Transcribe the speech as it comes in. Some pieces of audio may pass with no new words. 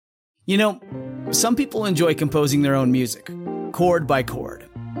You know, some people enjoy composing their own music, chord by chord,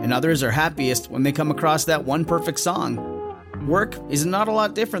 and others are happiest when they come across that one perfect song. Work is not a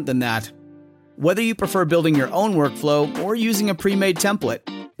lot different than that. Whether you prefer building your own workflow or using a pre-made template,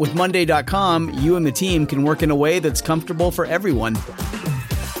 with Monday.com, you and the team can work in a way that's comfortable for everyone.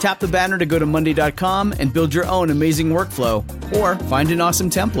 Tap the banner to go to Monday.com and build your own amazing workflow, or find an awesome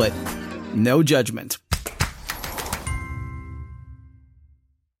template. No judgment.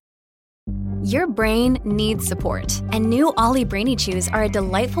 Your brain needs support, and new Ollie Brainy Chews are a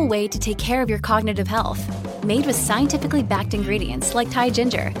delightful way to take care of your cognitive health. Made with scientifically backed ingredients like Thai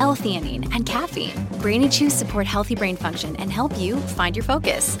ginger, L-theanine, and caffeine, Brainy Chews support healthy brain function and help you find your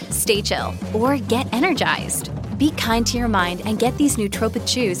focus, stay chill, or get energized. Be kind to your mind and get these nootropic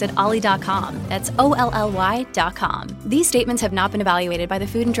chews at Ollie.com. That's OLLY.com. These statements have not been evaluated by the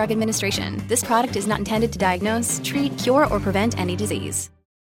Food and Drug Administration. This product is not intended to diagnose, treat, cure, or prevent any disease.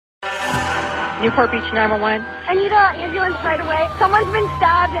 Newport Beach 911. I need an ambulance right away. Someone's been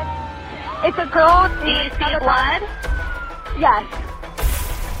stabbed. It's a girl. Do you see blood? Yes.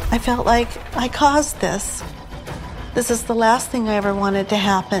 I felt like I caused this. This is the last thing I ever wanted to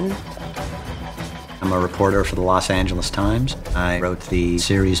happen. I'm a reporter for the Los Angeles Times. I wrote the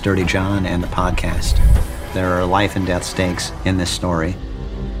series Dirty John and the podcast. There are life and death stakes in this story.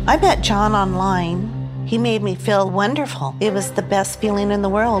 I met John online. He made me feel wonderful. It was the best feeling in the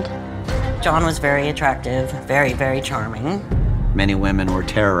world. John was very attractive, very, very charming. Many women were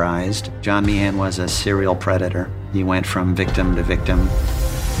terrorized. John Meehan was a serial predator. He went from victim to victim,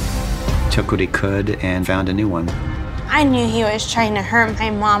 took what he could, and found a new one. I knew he was trying to hurt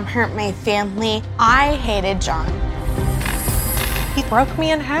my mom, hurt my family. I hated John. He broke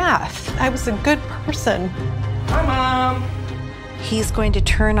me in half. I was a good person. Hi, Mom. He's going to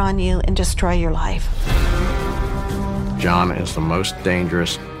turn on you and destroy your life. John is the most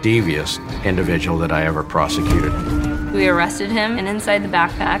dangerous, devious individual that I ever prosecuted. We arrested him, and inside the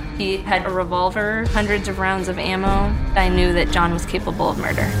backpack, he had a revolver, hundreds of rounds of ammo. I knew that John was capable of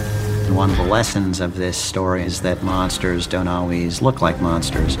murder. And one of the lessons of this story is that monsters don't always look like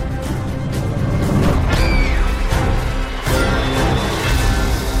monsters.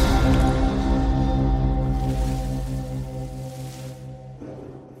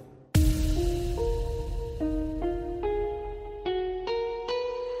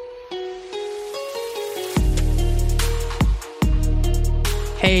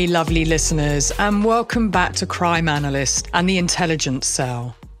 Hey, lovely listeners, and welcome back to Crime Analyst and the Intelligence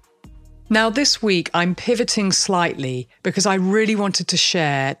Cell. Now, this week, I'm pivoting slightly because I really wanted to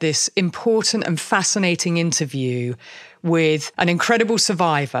share this important and fascinating interview with an incredible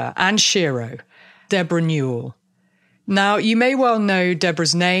survivor and Shero, Deborah Newell. Now, you may well know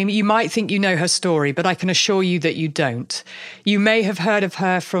Deborah's name. You might think you know her story, but I can assure you that you don't. You may have heard of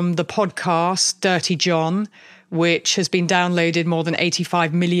her from the podcast Dirty John, which has been downloaded more than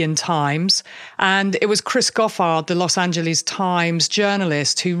 85 million times. And it was Chris Goffard, the Los Angeles Times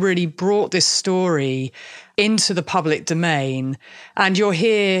journalist, who really brought this story into the public domain. And you'll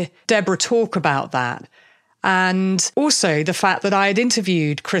hear Deborah talk about that. And also the fact that I had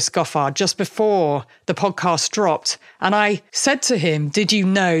interviewed Chris Goffard just before the podcast dropped. And I said to him, did you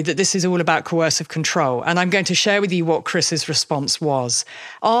know that this is all about coercive control? And I'm going to share with you what Chris's response was.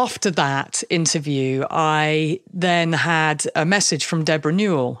 After that interview, I then had a message from Deborah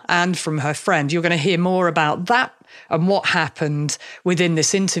Newell and from her friend. You're going to hear more about that and what happened within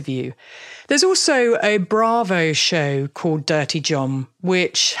this interview. There's also a Bravo show called Dirty John,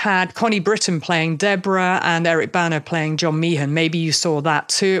 which had Connie Britton playing Deborah and Eric Bana playing John Meehan. Maybe you saw that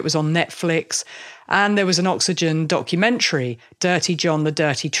too. It was on Netflix. And there was an Oxygen documentary, Dirty John, The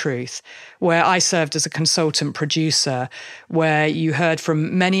Dirty Truth, where I served as a consultant producer, where you heard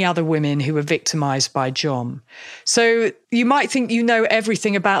from many other women who were victimized by John. So you might think you know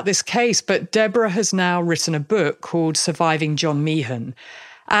everything about this case, but Deborah has now written a book called Surviving John Meehan.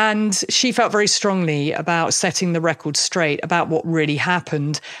 And she felt very strongly about setting the record straight about what really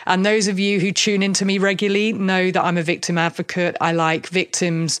happened. And those of you who tune into me regularly know that I'm a victim advocate. I like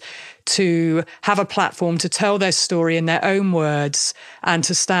victims to have a platform to tell their story in their own words and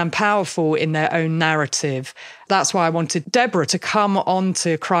to stand powerful in their own narrative. That's why I wanted Deborah to come on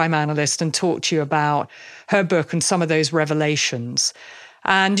to Crime Analyst and talk to you about her book and some of those revelations.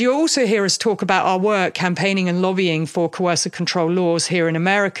 And you'll also hear us talk about our work campaigning and lobbying for coercive control laws here in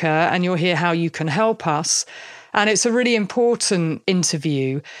America, and you'll hear how you can help us. And it's a really important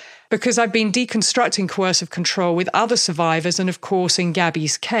interview because I've been deconstructing coercive control with other survivors and, of course, in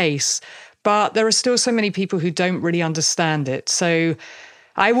Gabby's case. But there are still so many people who don't really understand it. So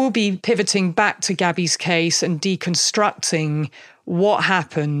I will be pivoting back to Gabby's case and deconstructing what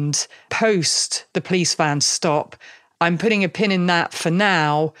happened post the police van stop. I'm putting a pin in that for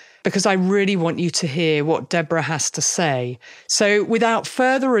now because I really want you to hear what Deborah has to say. So without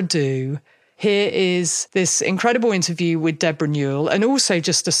further ado, here is this incredible interview with Deborah Newell. And also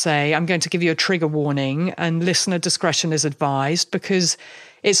just to say, I'm going to give you a trigger warning and listener discretion is advised because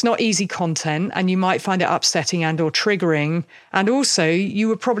it's not easy content and you might find it upsetting and or triggering. And also you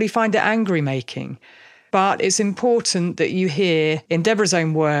would probably find it angry making. But it's important that you hear, in Deborah's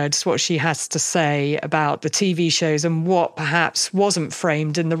own words, what she has to say about the TV shows and what perhaps wasn't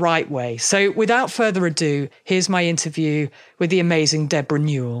framed in the right way. So without further ado, here's my interview with the amazing Deborah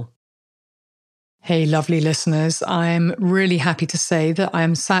Newell. Hey, lovely listeners. I'm really happy to say that I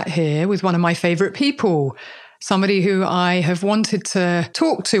am sat here with one of my favourite people, somebody who I have wanted to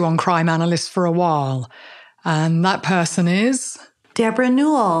talk to on Crime Analyst for a while. And that person is... Deborah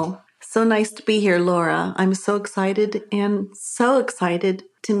Newell. So nice to be here, Laura. I'm so excited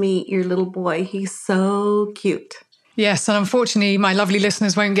to meet your little boy. He's so cute. Yes, and unfortunately, my lovely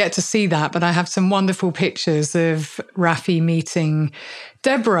listeners won't get to see that, but I have some wonderful pictures of Rafi meeting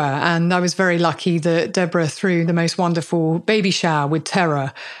Deborah, and I was very lucky that Deborah threw the most wonderful baby shower with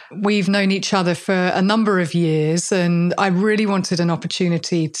Tara. We've known each other for a number of years, and I really wanted an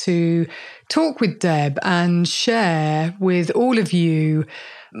opportunity to talk with Deb and share with all of you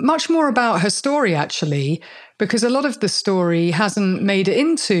much more about her story, actually, because a lot of the story hasn't made it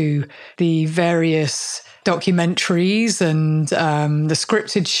into the various documentaries and the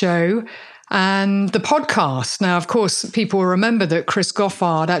scripted show and the podcast. Now, of course, people remember that Chris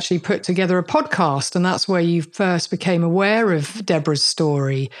Goffard actually put together a podcast, and that's where you first became aware of Deborah's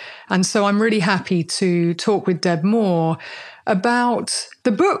story. And so I'm really happy to talk with Deb more about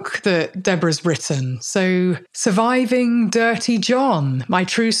the book that Deborah's written. So, Surviving Dirty John, my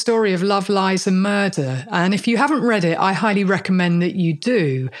true story of love, lies and murder. And if you haven't read it, I highly recommend that you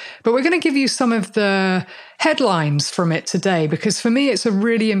do. But we're going to give you some of the headlines from it today, because for me, it's a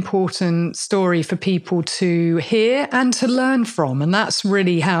really important story for people to hear and to learn from. And that's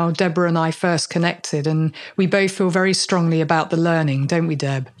really how Deborah and I first connected. And we both feel very strongly about the learning, don't we,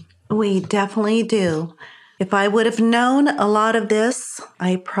 Deb? We definitely do. If I would have known a lot of this,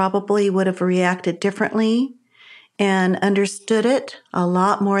 I probably would have reacted differently and understood it a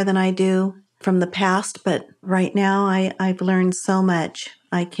lot more than I do from the past. But right now, I've learned so much.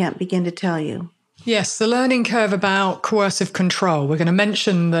 I can't begin to tell you. Yes, the learning curve about coercive control. We're going to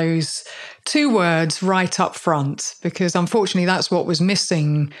mention those two words right up front, because unfortunately that's what was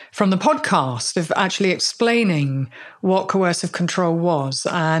missing from the podcast, of actually explaining what coercive control was.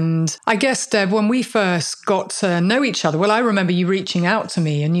 And I guess, Deb, when we first got to know each other, well, I remember you reaching out to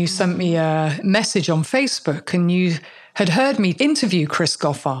me and you sent me a message on Facebook and you had heard me interview Chris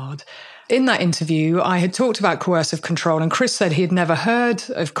Goffard. In that interview, I had talked about coercive control, and Chris said he had never heard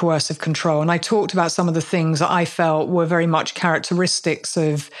of coercive control. And I talked about some of the things that I felt were very much characteristics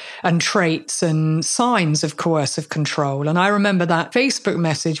of and traits and signs of coercive control. And I remember that Facebook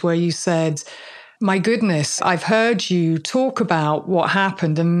message where you said, my goodness, I've heard you talk about what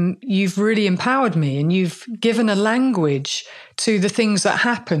happened and you've really empowered me and you've given a language to the things that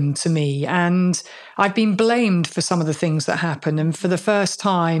happened to me. And I've been blamed for some of the things that happened. And for the first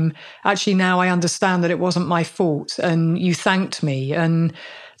time, actually now I understand that it wasn't my fault, and you thanked me. And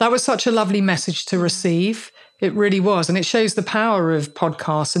that was such a lovely message to receive. It really was. And it shows the power of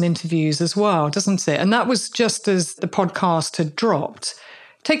podcasts and interviews as well, doesn't it? And that was just as the podcast had dropped.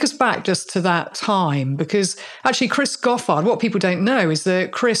 Take us back just to that time, because actually Chris Goffard, what people don't know is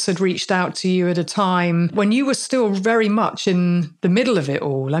that Chris had reached out to you at a time when you were still very much in the middle of it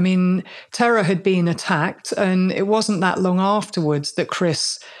all. I mean, Tara had been attacked, and it wasn't that long afterwards that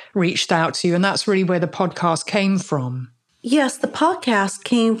Chris reached out to you. And that's really where the podcast came from. Yes, the podcast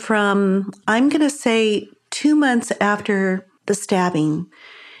came from, I'm going to say, 2 months after the stabbing.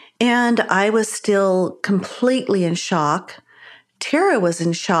 And I was still completely in shock. Tara was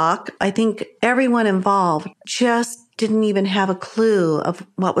in shock. I think everyone involved just didn't even have a clue of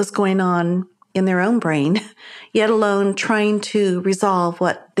what was going on in their own brain, yet alone trying to resolve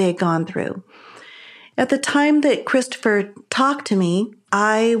what they had gone through. At the time that Christopher talked to me,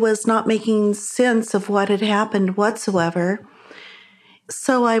 I was not making sense of what had happened whatsoever.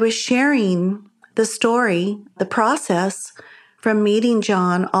 So I was sharing the story, the process, from meeting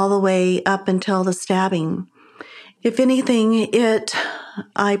John all the way up until the stabbing. If anything,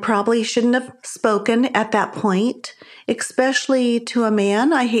 I probably shouldn't have spoken at that point, especially to a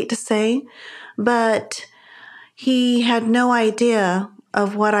man, I hate to say, but he had no idea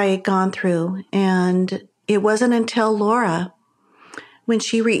of what I had gone through. And it wasn't until Laura, when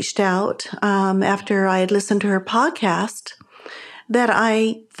she reached out after I had listened to her podcast, that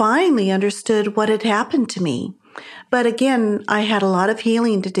I finally understood what had happened to me. But again, I had a lot of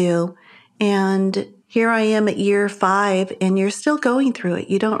healing to do. And here I am at year 5, and you're still going through it.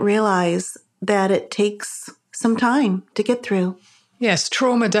 You don't realize that it takes some time to get through. Yes,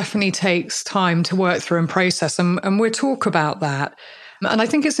 trauma definitely takes time to work through and process, and we'll talk about that. And I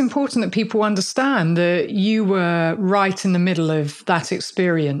think it's important that people understand that you were right in the middle of that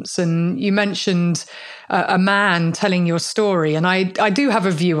experience. And you mentioned a man telling your story, and I do have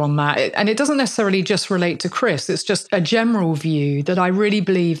a view on that. And it doesn't necessarily just relate to Chris. It's just a general view that I really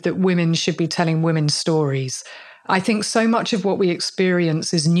believe that women should be telling women's stories. I think so much of what we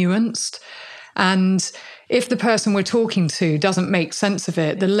experience is nuanced. And if the person we're talking to doesn't make sense of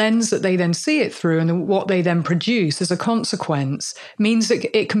it, the lens that they then see it through and what they then produce as a consequence means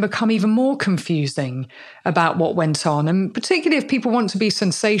that it can become even more confusing about what went on. And particularly if people want to be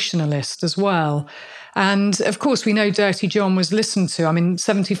sensationalist as well. And of course, we know Dirty John was listened to.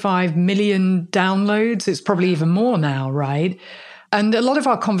 75 million downloads. It's probably even more now, right? And a lot of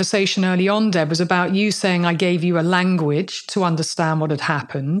our conversation early on, Deb, was about you saying I gave you a language to understand what had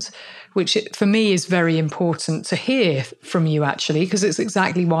happened, which for me is very important to hear from you, actually, because it's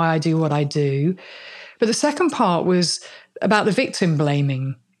exactly why I do what I do. But the second part was about the victim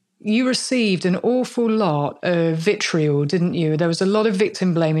blaming. You received an awful lot of vitriol, didn't you? There was a lot of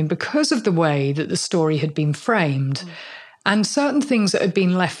victim blaming because of the way that the story had been framed and certain things that had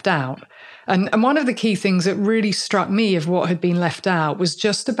been left out. And one of the key things that really struck me of what had been left out was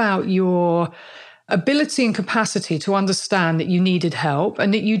just about your ability and capacity to understand that you needed help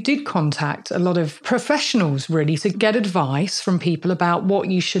and that you did contact a lot of professionals, really, to get advice from people about what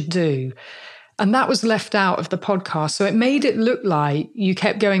you should do. And that was left out of the podcast. So it made it look like you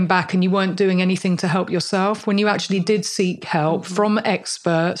kept going back and you weren't doing anything to help yourself when you actually did seek help from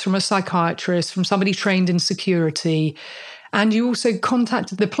experts, from a psychiatrist, from somebody trained in security. And you also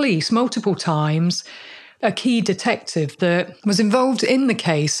contacted the police multiple times, a key detective that was involved in the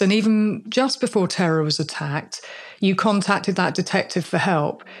case. And even just before Tara was attacked, you contacted that detective for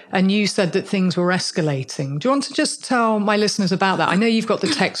help. And you said that things were escalating. Do you want to just tell my listeners about that? I know you've got the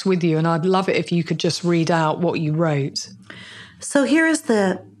text with you, and I'd love it if you could just read out what you wrote. So here is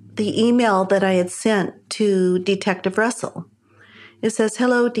the email that I had sent to Detective Russell. It says,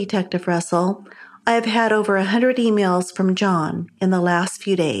 "Hello, Detective Russell. I have had over 100 emails from John in the last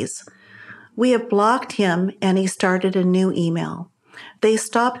few days. We have blocked him and he started a new email. They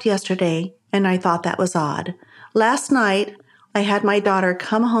stopped yesterday and I thought that was odd. Last night, I had my daughter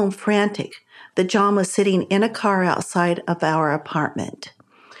come home frantic that John was sitting in a car outside of our apartment.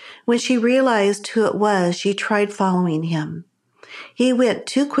 When she realized who it was, she tried following him. He went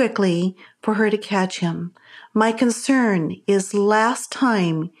too quickly for her to catch him. My concern is last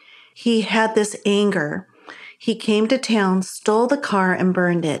time he had this anger, he came to town, stole the car, and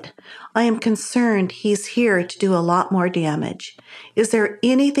burned it. I am concerned he's here to do a lot more damage. Is there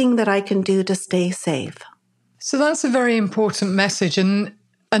anything that I can do to stay safe?" So that's a very important message. And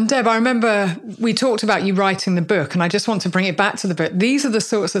Deb, I remember we talked about you writing the book, and I just want to bring it back to the book. These are the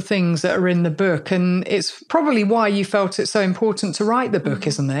sorts of things that are in the book, and it's probably why you felt it so important to write the book,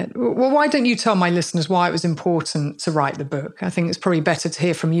 isn't it? Well, why don't you tell my listeners why it was important to write the book? I think it's probably better to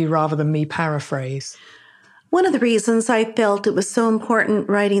hear from you rather than me paraphrase. One of the reasons I felt it was so important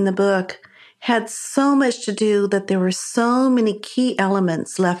writing the book had so much to do that there were so many key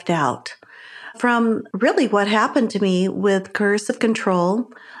elements left out. From really what happened to me with coercive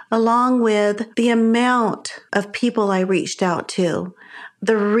control, along with the amount of people I reached out to.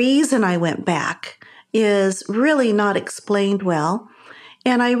 The reason I went back is really not explained well.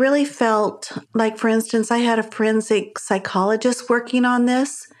 And I really felt like, for instance, I had a forensic psychologist working on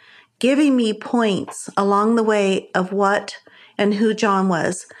this, giving me points along the way of what and who John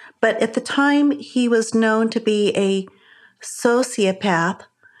was. But at the time, he was known to be a sociopath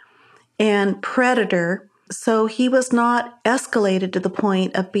and predator. So he was not escalated to the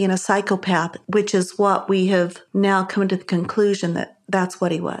point of being a psychopath, which is what we have now come to the conclusion that that's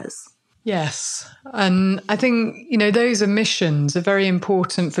what he was. Yes. And I think, those omissions are very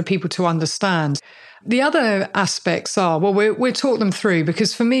important for people to understand. The other aspects are, we'll talk them through,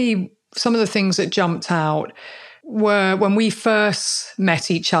 because for me, some of the things that jumped out were when we first met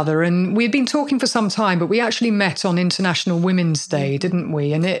each other, and we'd been talking for some time, but we actually met on International Women's Day, didn't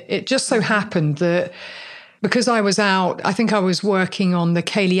we? And it just so happened that because I was out, I think I was working on the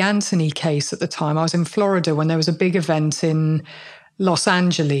Kaylee Anthony case at the time. I was in Florida when there was a big event in Los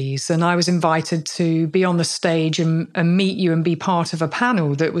Angeles, and I was invited to be on the stage and meet you and be part of a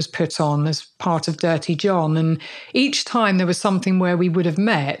panel that was put on as part of Dirty John. And each time there was something where we would have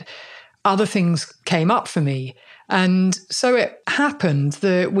met, other things came up for me. And so it happened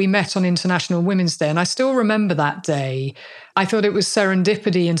that we met on International Women's Day. And I still remember that day. I thought it was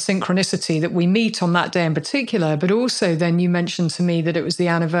serendipity and synchronicity that we meet on that day in particular. But also then you mentioned to me that it was the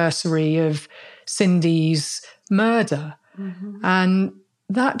anniversary of Cindy's murder. Mm-hmm. And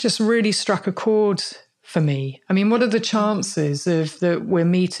that just really struck a chord for me. I mean, what are the chances of that we're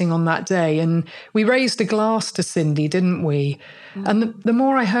meeting on that day? And we raised a glass to Cindy, didn't we? Mm-hmm. And the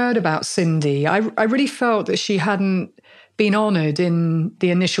more I heard about Cindy, I really felt that she hadn't been honoured in the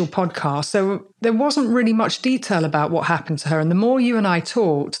initial podcast. So there wasn't really much detail about what happened to her. And the more you and I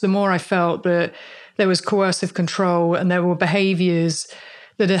talked, the more I felt that there was coercive control and there were behaviours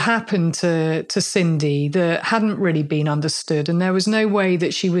that had happened to Cindy that hadn't really been understood. And there was no way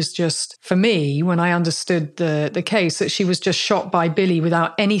that she was just, for me, when I understood the case, that she was just shot by Billy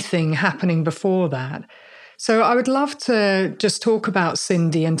without anything happening before that. So I would love to just talk about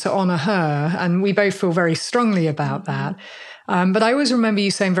Cindy and to honour her. And we both feel very strongly about that. But I always remember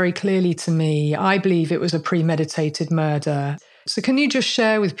you saying very clearly to me, I believe it was a premeditated murder. So can you just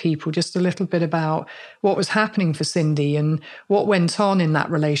share with people just a little bit about what was happening for Cindy and what went on in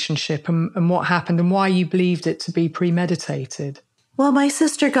that relationship and what happened and why you believed it to be premeditated? Well, my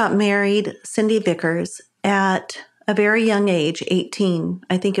sister got married, Cindy Vickers, at a very young age, 18.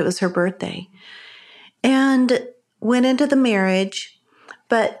 I think it was her birthday. And went into the marriage.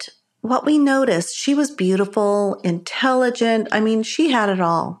 But what we noticed, she was beautiful, intelligent. I mean, she had it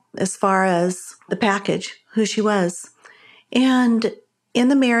all as far as the package, who she was. And in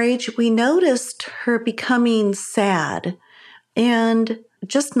the marriage, we noticed her becoming sad and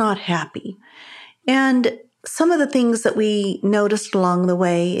just not happy. And some of the things that we noticed along the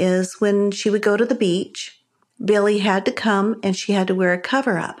way is when she would go to the beach, Billy had to come and she had to wear a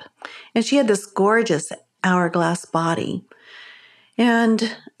cover-up. And she had this gorgeous hourglass body.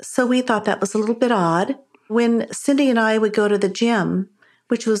 And so we thought that was a little bit odd. When Cindy and I would go to the gym,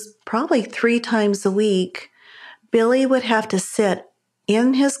 which was probably 3 times a week, Billy would have to sit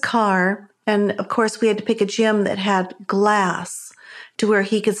in his car, and of course we had to pick a gym that had glass to where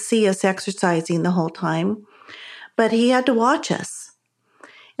he could see us exercising the whole time, but he had to watch us.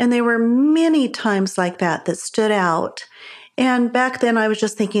 And there were many times like that stood out. And back then I was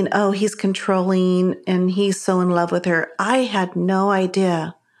just thinking, oh, he's controlling and he's so in love with her. I had no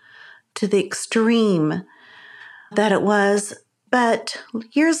idea to the extreme that it was. But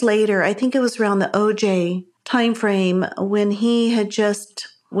years later, I think it was around the OJ time frame when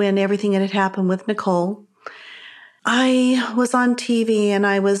when everything had happened with Nicole, I was on TV and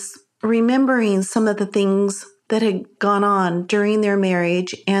I was remembering some of the things that had gone on during their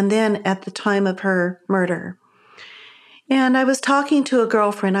marriage and then at the time of her murder. And I was talking to a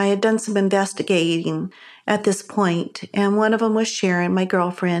girlfriend. I had done some investigating at this point, and one of them was Sharon, my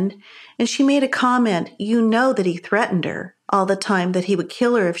girlfriend, and she made a comment, you know that he threatened her all the time, that he would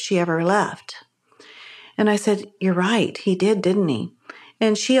kill her if she ever left. And I said, you're right, he did, didn't he?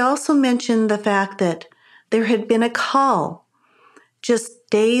 And she also mentioned the fact that there had been a call just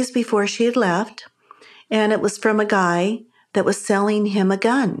days before she had left, and it was from a guy that was selling him a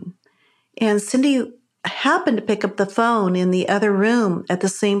gun. And Cindy happened to pick up the phone in the other room at the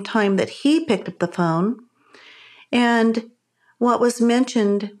same time that he picked up the phone. And what was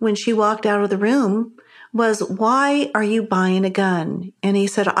mentioned when she walked out of the room was, why are you buying a gun? And he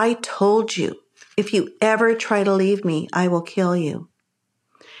said, I told you. If you ever try to leave me, I will kill you.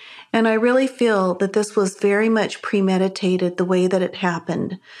 And I really feel that this was very much premeditated, the way that it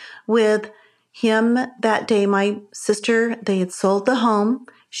happened. With him that day, my sister, they had sold the home.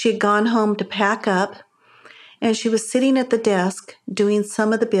 She had gone home to pack up, and she was sitting at the desk doing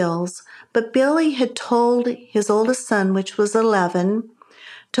some of the bills. But Billy had told his oldest son, which was 11,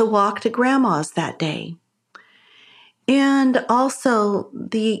 to walk to Grandma's that day. And also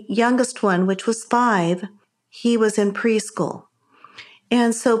the youngest one, which was 5, he was in preschool.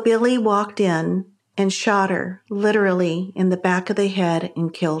 And so Billy walked in and shot her literally in the back of the head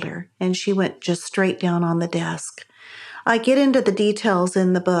and killed her. And she went just straight down on the desk. I get into the details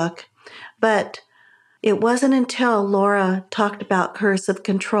in the book, but it wasn't until Laura talked about coercive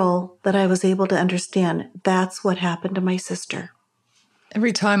control that I was able to understand that's what happened to my sister.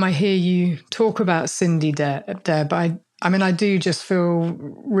 Every time I hear you talk about Cindy, Deb, I do just feel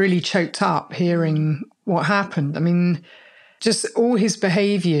really choked up hearing what happened. I mean, just all his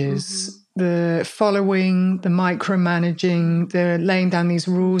behaviours, the following, the micromanaging, the laying down these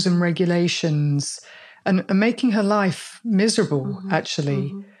rules and regulations and making her life miserable,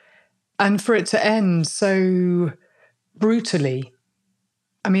 actually. And for it to end so brutally.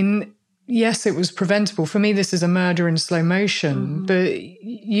 I mean, yes, it was preventable. For me, this is a murder in slow motion, but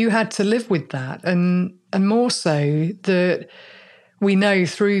you had to live with that. And more so that we know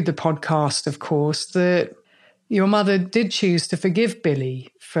through the podcast, of course, that your mother did choose to forgive Billy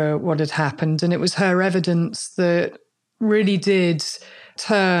for what had happened. And it was her evidence that really did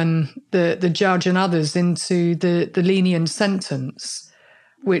turn the judge and others into the lenient sentence,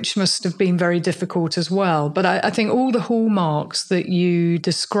 which must have been very difficult as well. But I think all the hallmarks that you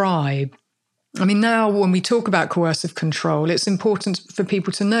describe, I mean, now when we talk about coercive control, it's important for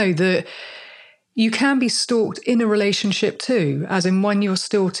people to know that you can be stalked in a relationship too, as in when you're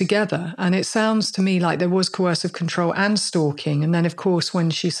still together. And it sounds to me like there was coercive control and stalking. And then, of course, when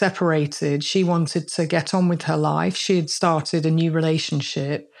she separated, she wanted to get on with her life. She had started a new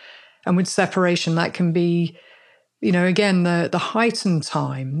relationship. And with separation, that can be, you know, again, the heightened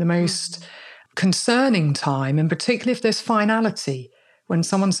time, the most concerning time, and particularly if there's finality, when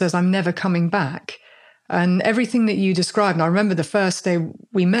someone says, I'm never coming back. And everything that you described, and I remember the first day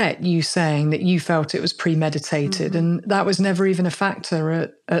we met, you saying that you felt it was premeditated, and that was never even a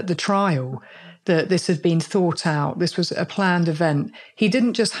factor at the trial, that this had been thought out, this was a planned event. He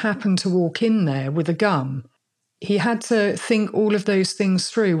didn't just happen to walk in there with a gun. He had to think all of those things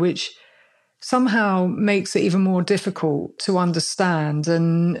through, which somehow makes it even more difficult to understand.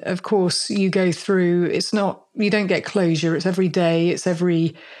 And of course, you go through, it's not, you don't get closure, it's every day, it's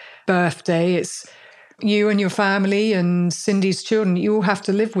every birthday, it's you and your family and Cindy's children, you all have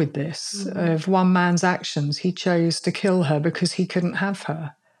to live with this of one man's actions. He chose to kill her because he couldn't have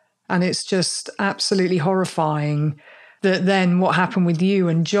her. And it's just absolutely horrifying that then what happened with you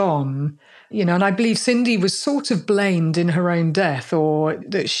and John, you know, and I believe Cindy was sort of blamed in her own death, or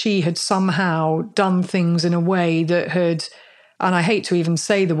that she had somehow done things in a way that had, and I hate to even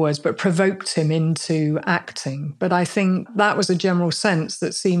say the words, but provoked him into acting. But I think that was a general sense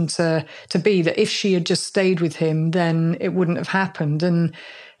that seemed to be that if she had just stayed with him, then it wouldn't have happened. And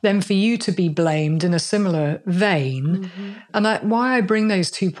then for you to be blamed in a similar vein. And why I bring those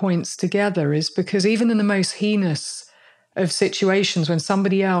 2 points together is because even in the most heinous of situations, when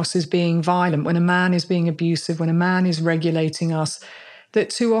somebody else is being violent, when a man is being abusive, when a man is regulating us, that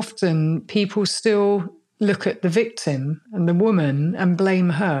too often people still look at the victim and the woman and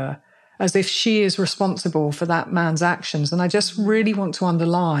blame her as if she is responsible for that man's actions. And I just really want to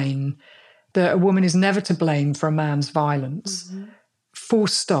underline that a woman is never to blame for a man's violence. Full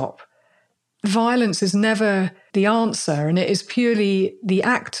stop. Violence is never the answer, and it is purely the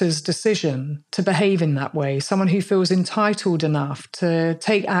actor's decision to behave in that way. Someone who feels entitled enough to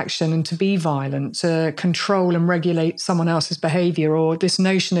take action and to be violent, to control and regulate someone else's behavior, or this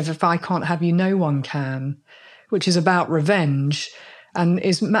notion of if I can't have you, no one can, which is about revenge and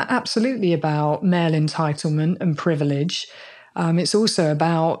is absolutely about male entitlement and privilege. It's also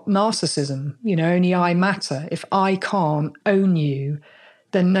about narcissism. You know, only I matter. If I can't own you,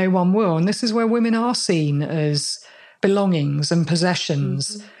 then no one will. And this is where women are seen as belongings and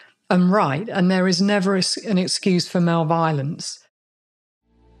possessions and right. And there is never an excuse for male violence.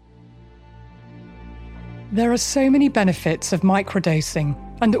 There are so many benefits of microdosing,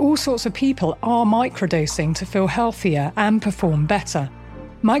 and all sorts of people are microdosing to feel healthier and perform better.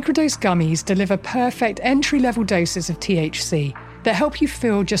 Microdose gummies deliver perfect entry-level doses of THC that help you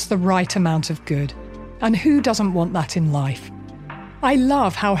feel just the right amount of good. And who doesn't want that in life? I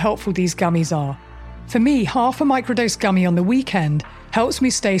love how helpful these gummies are. For me, half a microdose gummy on the weekend helps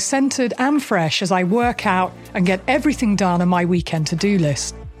me stay centered and fresh as I work out and get everything done on my weekend to-do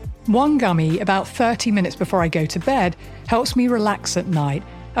list. One gummy, about 30 minutes before I go to bed, helps me relax at night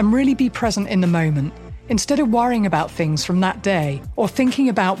and really be present in the moment, instead of worrying about things from that day or thinking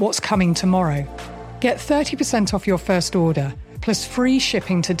about what's coming tomorrow. Get 30% off your first order, plus free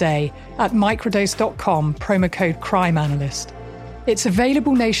shipping today at microdose.com, promo code CrimeAnalyst. It's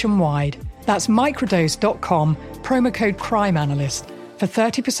available nationwide. That's microdose.com, promo code CrimeAnalyst, for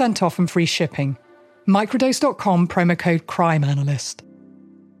 30% off and free shipping. Microdose.com, promo code CrimeAnalyst.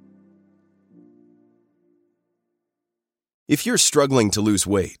 If you're struggling to lose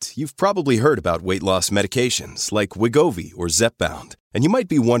weight, you've probably heard about weight loss medications like Wegovy or Zepbound, and you might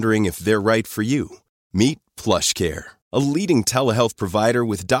be wondering if they're right for you. Meet PlushCare, a leading telehealth provider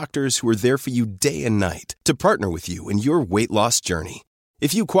with doctors who are there for you day and night to partner with you in your weight loss journey.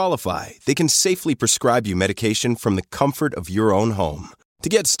 If you qualify, they can safely prescribe you medication from the comfort of your own home. To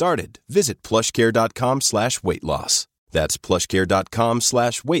get started, visit plushcare.com/weightloss. That's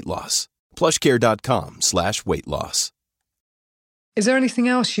plushcare.com/weightloss. plushcare.com/weightloss. Is there anything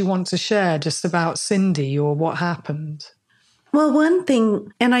else you want to share just about Cindy or what happened? Well, one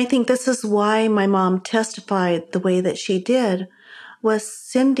thing, and I think this is why my mom testified the way that she did, was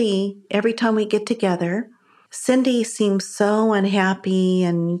Cindy. Every time we get together, Cindy seems so unhappy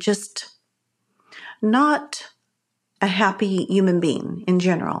and just not a happy human being in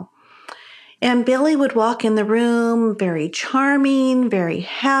general. And Billy would walk in the room, very charming, very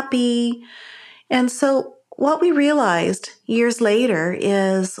happy. And so what we realized years later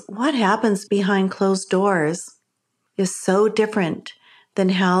is what happens behind closed doors is so different than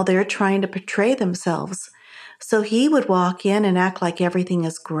how they're trying to portray themselves. So he would walk in and act like everything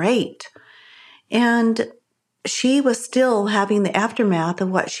is great. And she was still having the aftermath of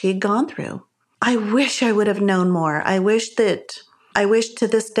what she had gone through. I wish I would have known more. I wish to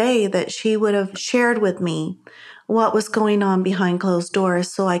this day that she would have shared with me what was going on behind closed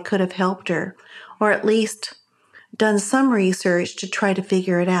doors so I could have helped her, or at least done some research to try to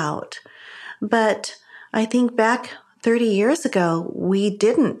figure it out. But I think back 30 years ago, we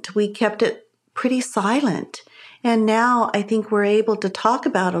didn't. We kept it pretty silent. And now I think we're able to talk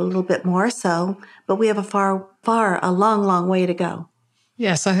about it a little bit more so, but we have a long way to go.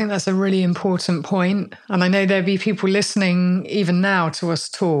 Yes, I think that's a really important point. And I know there'll be people listening even now to us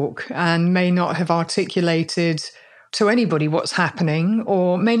talk and may not have articulated to anybody what's happening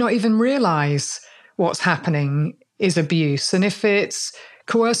or may not even realize what's happening is abuse. And if it's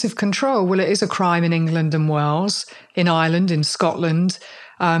coercive control, well, it is a crime in England and Wales, in Ireland, in Scotland,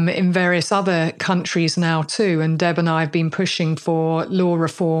 in various other countries now too. And Deb and I have been pushing for law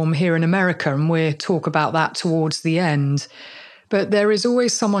reform here in America, and we'll talk about that towards the end. But there is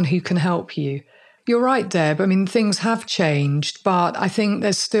always someone who can help you. You're right, Deb. I mean, things have changed, but I think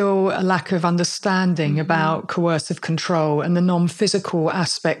there's still a lack of understanding about coercive control and the non-physical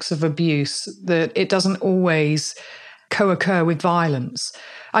aspects of abuse, that it doesn't always co-occur with violence.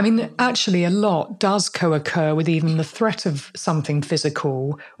 I mean, actually, a lot does co-occur with even the threat of something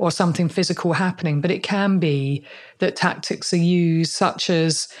physical or something physical happening, but it can be that tactics are used such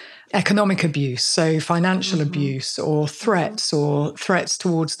as economic abuse, so financial abuse or threats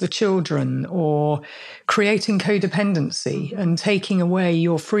towards the children, or creating codependency and taking away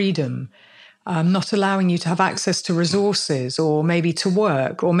your freedom, not allowing you to have access to resources or maybe to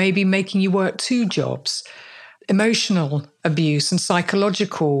work, or maybe making you work 2 jobs. Emotional abuse and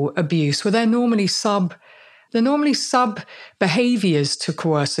psychological abuse, well, they're normally sub behaviors to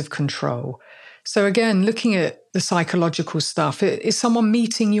coercive control. So again, looking at the psychological stuff, is someone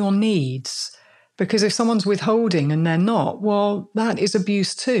meeting your needs? Because if someone's withholding and they're not, well, that is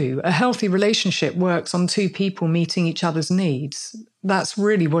abuse too. A healthy relationship works on 2 people meeting each other's needs. That's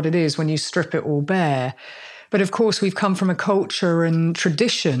really what it is when you strip it all bare. But of course, we've come from a culture and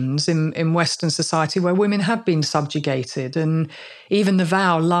traditions in Western society where women have been subjugated, and even the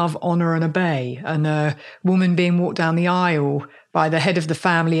vow, love, honour and obey, and a woman being walked down the aisle by the head of the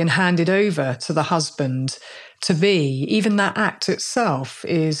family and handed over to the husband to be, even that act itself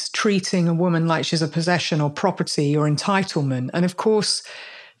is treating a woman like she's a possession or property or entitlement. And of course,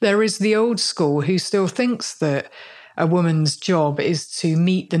 there is the old school who still thinks that a woman's job is to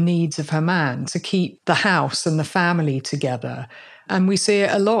meet the needs of her man, to keep the house and the family together. And we see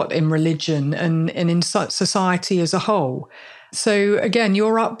it a lot in religion and in society as a whole. So again,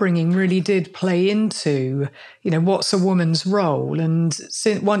 your upbringing really did play into, what's a woman's role. And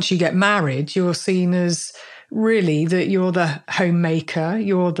once you get married, you're seen as really that you're the homemaker,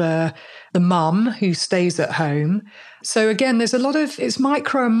 you're the mum who stays at home. So again, there's a lot of, it's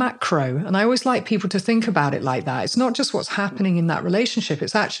micro and macro. And I always like people to think about it like that. It's not just what's happening in that relationship.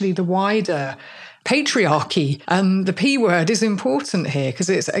 It's actually the wider patriarchy. And the P word is important here because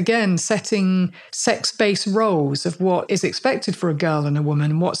it's, again, setting sex-based roles of what is expected for a girl and a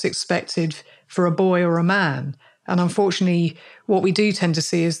woman and what's expected for a boy or a man. And unfortunately, what we do tend to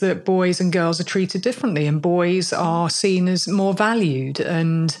see is that boys and girls are treated differently, and boys are seen as more valued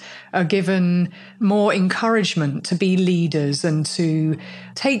and are given more encouragement to be leaders and to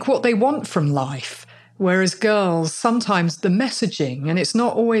take what they want from life. Whereas girls, sometimes the messaging, and it's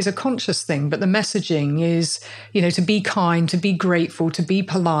not always a conscious thing, but the messaging is, to be kind, to be grateful, to be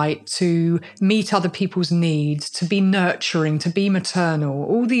polite, to meet other people's needs, to be nurturing, to be maternal,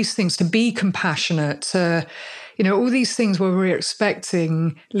 all these things, to be compassionate, to all these things where we're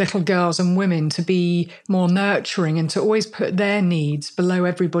expecting little girls and women to be more nurturing and to always put their needs below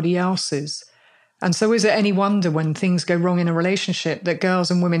everybody else's. And so is it any wonder when things go wrong in a relationship that girls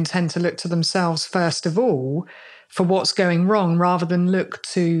and women tend to look to themselves first of all for what's going wrong rather than look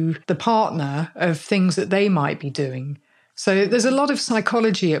to the partner of things that they might be doing? So there's a lot of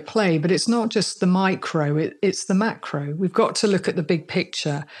psychology at play, but it's not just the micro, it's the macro. We've got to look at the big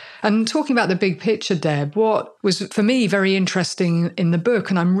picture. And talking about the big picture, Deb, what was for me very interesting in the book,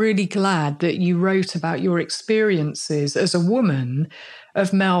 and I'm really glad that you wrote about your experiences as a woman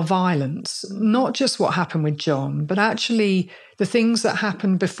of male violence, not just what happened with John, but actually the things that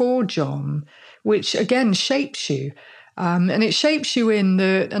happened before John, which again shapes you. And it shapes you in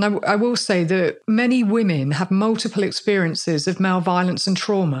and I will say that many women have multiple experiences of male violence and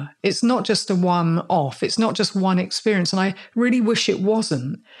trauma. It's not just a one-off. It's not just one experience. And I really wish it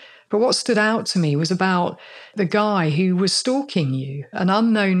wasn't. But what stood out to me was about the guy who was stalking you, an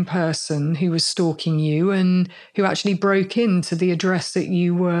unknown person who was stalking you and who actually broke into the address that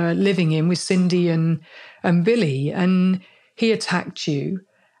you were living in with Cindy and Billy. And he attacked you.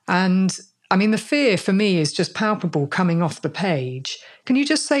 And I mean, the fear for me is just palpable coming off the page. Can you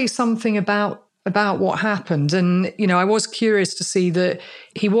just say something about what happened? And, you know, I was curious to see that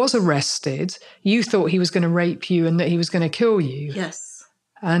he was arrested. You thought he was going to rape you and that he was going to kill you. Yes.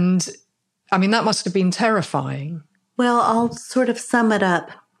 And, I mean, that must have been terrifying. Well, I'll sort of sum it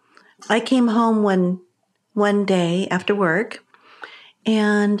up. I came home one day after work,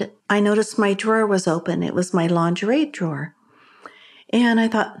 and I noticed my drawer was open. It was my lingerie drawer. And I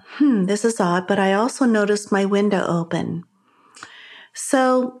thought, this is odd, but I also noticed my window open.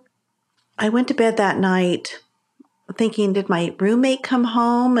 So I went to bed that night thinking, did my roommate come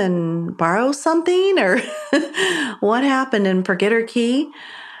home and borrow something or what happened and forget her key?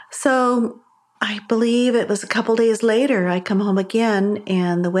 So I believe it was a couple days later, I come home again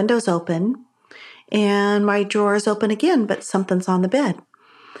and the window's open and my drawer's open again, but something's on the bed.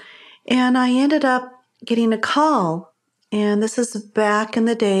 And I ended up getting a call. And this is back in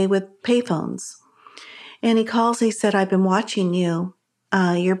the day with payphones. And he calls and he said, I've been watching you.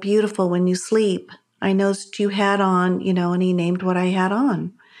 You're beautiful when you sleep. I noticed you had on, and he named what I had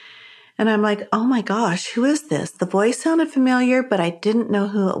on. And I'm like, oh my gosh, who is this? The voice sounded familiar, but I didn't know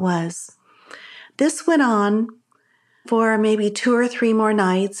who it was. This went on for maybe 2 or 3 more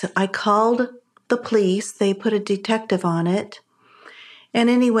nights. I called the police. They put a detective on it. And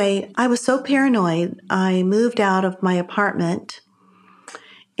anyway, I was so paranoid, I moved out of my apartment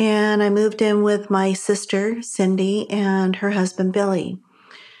and I moved in with my sister, Cindy, and her husband, Billy.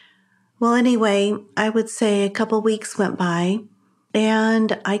 Well, anyway, I would say a couple weeks went by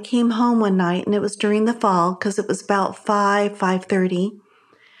and I came home one night and it was during the fall because it was about 5:30.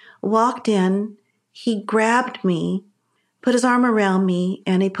 Walked in, he grabbed me, put his arm around me,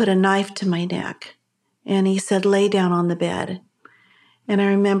 and he put a knife to my neck. And he said, lay down on the bed. And I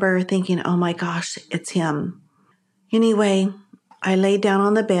remember thinking, oh my gosh, it's him. Anyway, I laid down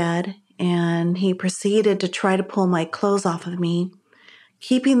on the bed and he proceeded to try to pull my clothes off of me,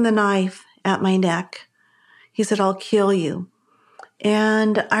 keeping the knife at my neck. He said, I'll kill you.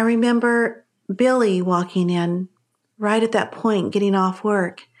 And I remember Billy walking in right at that point, getting off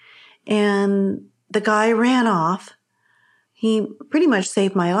work. And the guy ran off. He pretty much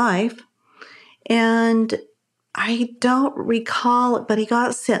saved my life. And I don't recall, but he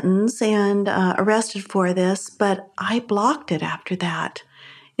got sentenced and arrested for this, but I blocked it after that.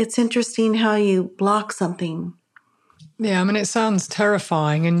 It's interesting how you block something. Yeah, I mean, it sounds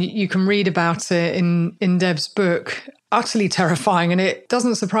terrifying, and you can read about it in Deb's book. Utterly terrifying, and it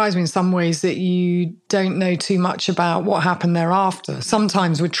doesn't surprise me in some ways that you don't know too much about what happened thereafter.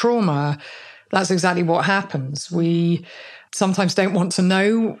 Sometimes with trauma, that's exactly what happens. We sometimes don't want to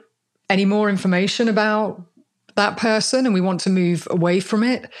know any more information about that person and we want to move away from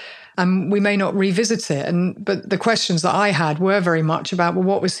it. And we may not revisit it. But the questions that I had were very much about, well,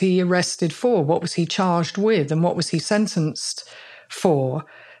 what was he arrested for? What was he charged with? And what was he sentenced for?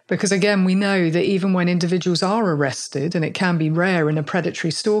 Because again, we know that even when individuals are arrested, and it can be rare in a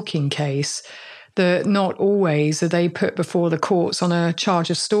predatory stalking case, that not always are they put before the courts on a charge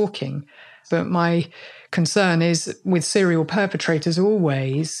of stalking. But my concern is with serial perpetrators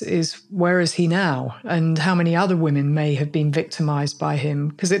always is, where is he now? And how many other women may have been victimized by him?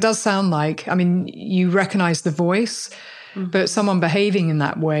 Because it does sound like, I mean, you recognize the voice, but someone behaving in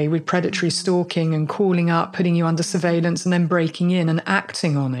that way with predatory stalking and calling up, putting you under surveillance and then breaking in and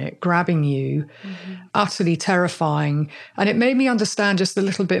acting on it, grabbing you, utterly terrifying. And it made me understand just a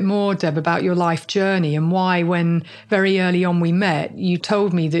little bit more, Deb, about your life journey and why when very early on we met, you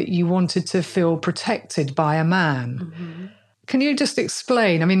told me that you wanted to feel protected by a man. Can you just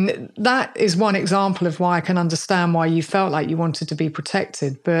explain? I mean, that is one example of why I can understand why you felt like you wanted to be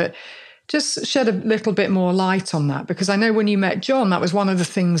protected, but just shed a little bit more light on that, because I know when you met John, that was one of the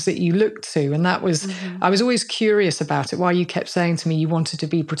things that you looked to. And that was, I was always curious about it, why you kept saying to me you wanted to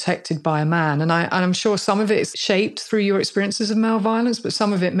be protected by a man. And I'm sure some of it is shaped through your experiences of male violence, but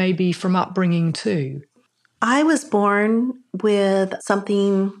some of it may be from upbringing too. I was born with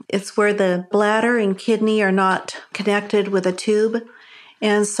something, it's where the bladder and kidney are not connected with a tube.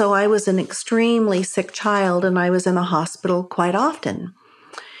 And so I was an extremely sick child, and I was in the hospital quite often.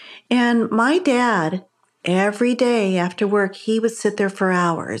 And my dad, every day after work, he would sit there for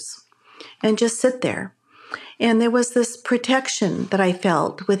hours and just sit there. And there was this protection that I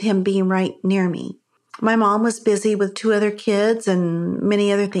felt with him being right near me. My mom was busy with 2 other kids and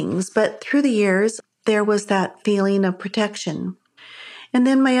many other things, but through the years, there was that feeling of protection. And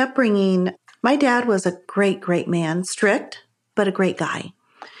then my upbringing, my dad was a great, great man, strict, but a great guy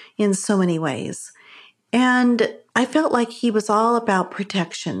in so many ways. And I felt like he was all about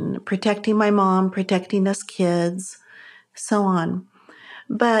protection, protecting my mom, protecting us kids, so on.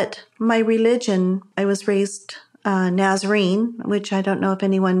 But my religion, I was raised Nazarene, which I don't know if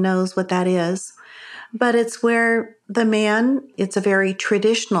anyone knows what that is, but it's where the man, it's a very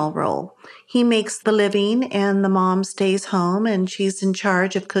traditional role. He makes the living and the mom stays home and she's in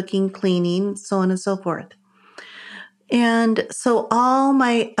charge of cooking, cleaning, so on and so forth. And so all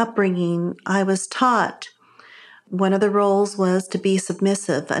my upbringing, I was taught one of the roles was to be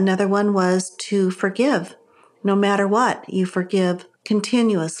submissive. Another one was to forgive. No matter what, you forgive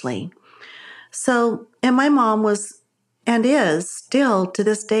continuously. So, and my mom was and is still to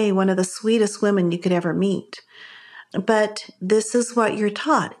this day one of the sweetest women you could ever meet. But this is what you're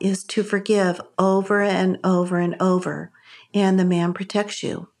taught, is to forgive over and over and over. And the man protects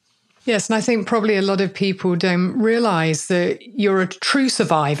you. Yes, and I think probably a lot of people don't realize that you're a true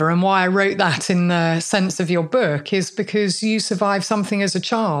survivor. And why I wrote that in the sense of your book is because you survived something as a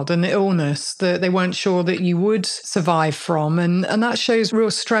child, an illness that they weren't sure that you would survive from. And that shows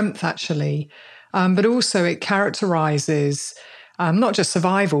real strength, actually. But also it characterizes not just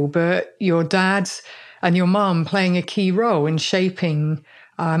survival, but your dad and your mum playing a key role in shaping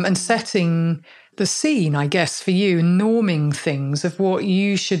and setting the scene, I guess, for you, norming things of what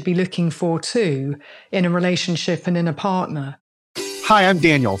you should be looking for too in a relationship and in a partner. Hi, I'm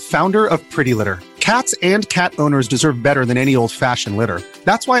Daniel, founder of Pretty Litter. Cats and cat owners deserve better than any old-fashioned litter.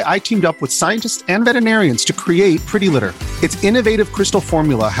 That's why I teamed up with scientists and veterinarians to create Pretty Litter. Its innovative crystal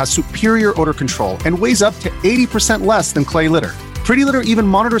formula has superior odor control and weighs up to 80% less than clay litter. Pretty Litter even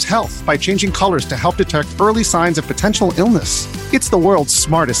monitors health by changing colors to help detect early signs of potential illness. It's the world's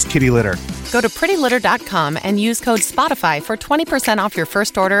smartest kitty litter. Go to prettylitter.com and use code SPOTIFY for 20% off your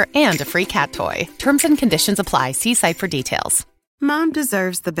first order and a free cat toy. Terms and conditions apply. See site for details. Mom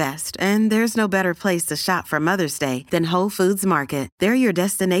deserves the best, and there's no better place to shop for Mother's Day than Whole Foods Market. They're your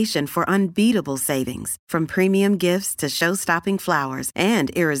destination for unbeatable savings, from premium gifts to show-stopping flowers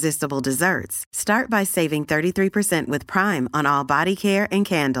and irresistible desserts. Start by saving 33% with Prime on all body care and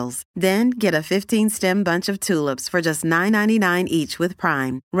candles. Then get a 15-stem bunch of tulips for just $9.99 each with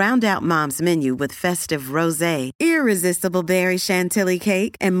Prime. Round out Mom's menu with festive rosé, irresistible berry chantilly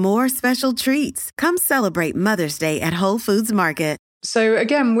cake, and more special treats. Come celebrate Mother's Day at Whole Foods Market. So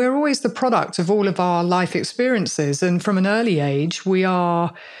again, we're always the product of all of our life experiences. And from an early age, we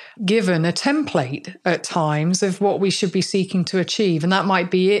are given a template at times of what we should be seeking to achieve. And that might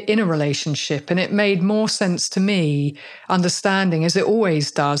be in a relationship. And it made more sense to me, understanding, as it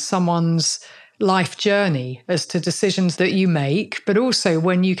always does, someone's life journey as to decisions that you make, but also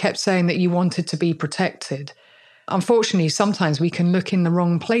when you kept saying that you wanted to be protected. Unfortunately, sometimes we can look in the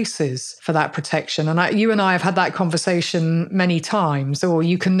wrong places for that protection. And you and I have had that conversation many times, or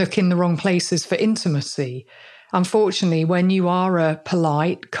you can look in the wrong places for intimacy. Unfortunately, when you are a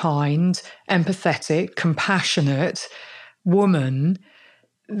polite, kind, empathetic, compassionate woman,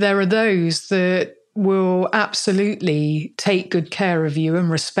 there are those that will absolutely take good care of you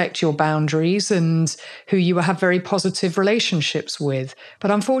and respect your boundaries and who you will have very positive relationships with. But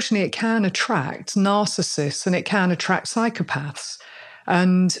unfortunately, it can attract narcissists and it can attract psychopaths.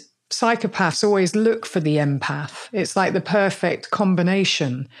 And psychopaths always look for the empath. It's like the perfect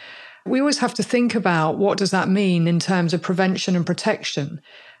combination. We always have to think about what does that mean in terms of prevention and protection.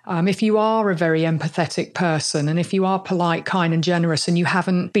 If you are a very empathetic person and if you are polite, kind and generous and you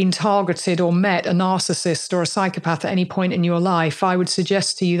haven't been targeted or met a narcissist or a psychopath at any point in your life, I would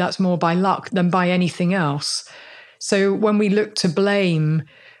suggest to you that's more by luck than by anything else. So when we look to blame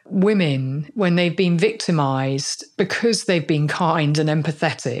women when they've been victimized because they've been kind and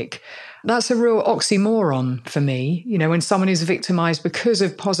empathetic, that's a real oxymoron for me, when someone is victimized because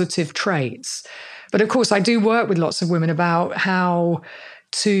of positive traits. But of course, I do work with lots of women about how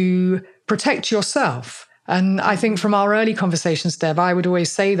to protect yourself. And I think from our early conversations, Deb, I would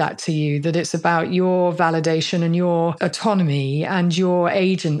always say that to you, that it's about your validation and your autonomy and your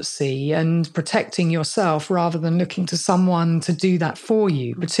agency and protecting yourself rather than looking to someone to do that for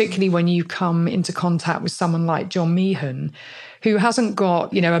you, particularly when you come into contact with someone like John Meehan, who hasn't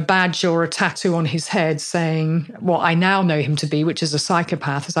got, a badge or a tattoo on his head saying what I now know him to be, which is a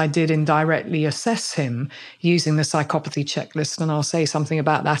psychopath, as I did indirectly assess him using the psychopathy checklist. And I'll say something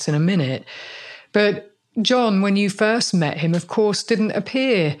about that in a minute. But John, when you first met him, of course, didn't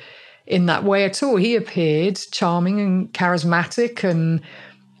appear in that way at all. He appeared charming and charismatic and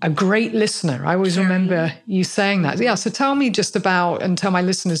a great listener. I always remember you saying that. Yeah, so tell me just about, and tell my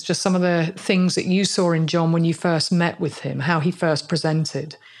listeners just some of the things that you saw in John when you first met with him, how he first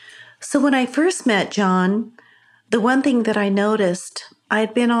presented. So when I first met John, the one thing that I noticed,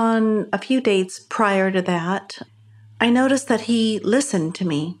 I'd been on a few dates prior to that. I noticed that he listened to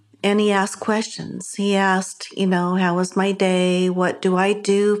me. And he asked questions. He asked, how was my day? What do I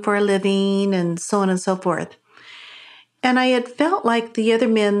do for a living? And so on and so forth. And I had felt like the other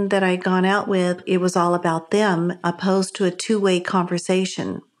men that I'd gone out with, it was all about them, opposed to a two-way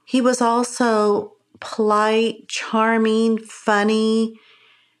conversation. He was also polite, charming, funny,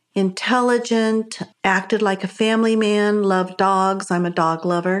 intelligent, acted like a family man, loved dogs. I'm a dog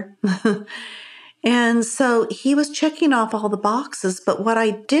lover. And so he was checking off all the boxes, but what I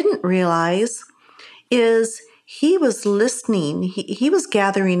didn't realize is he was listening. He was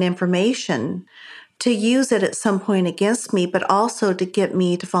gathering information to use it at some point against me, but also to get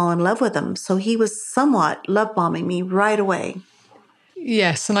me to fall in love with him. So he was somewhat love bombing me right away.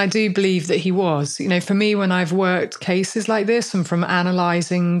 Yes, and I do believe that he was. For me, when I've worked cases like this and from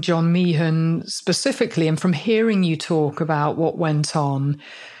analysing John Meehan specifically and from hearing you talk about what went on,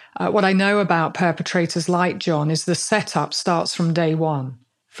 what I know about perpetrators like John is the setup starts from day one,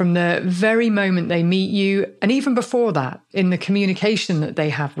 from the very moment they meet you, and even before that, in the communication that they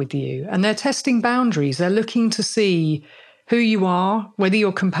have with you. And they're testing boundaries. They're looking to see who you are, whether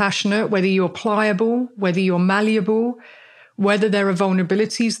you're compassionate, whether you're pliable, whether you're malleable, whether there are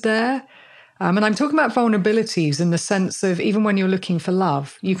vulnerabilities there. And I'm talking about vulnerabilities in the sense of even when you're looking for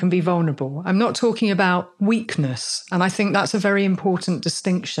love, you can be vulnerable. I'm not talking about weakness. And I think that's a very important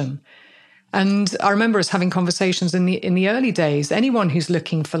distinction. And I remember us having conversations in the early days. Anyone who's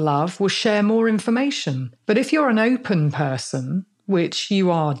looking for love will share more information. But if you're an open person, which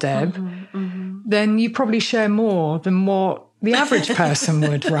you are, Deb, then you probably share more than what the average person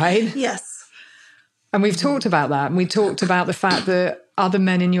would, right? Yes. And we've talked about that. And we talked about the fact that other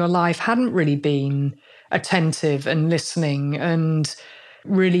men in your life hadn't really been attentive and listening and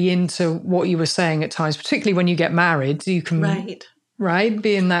really into what you were saying at times, particularly when you get married. You can, right?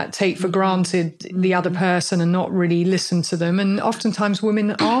 Be in that take for granted the other person and not really listen to them. And oftentimes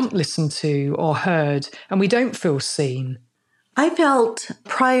women aren't listened to or heard, and we don't feel seen. I felt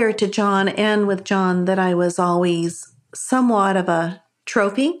prior to John and with John that I was always somewhat of a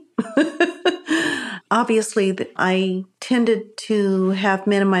trophy. Obviously, I tended to have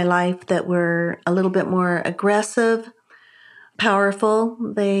men in my life that were a little bit more aggressive, powerful.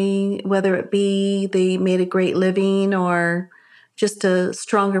 Whether it be they made a great living or just a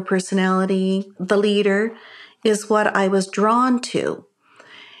stronger personality, the leader is what I was drawn to.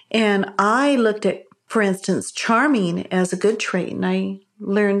 And I looked at, for instance, charming as a good trait. And I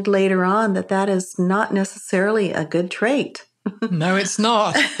learned later on that that is not necessarily a good trait. No, it's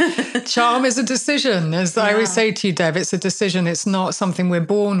not. Charm is a decision. As I always say to you, Deb, it's a decision. It's not something we're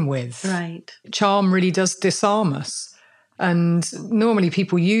born with. Right. Charm really does disarm us. And normally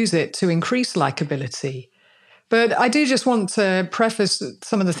people use it to increase likability. But I do just want to preface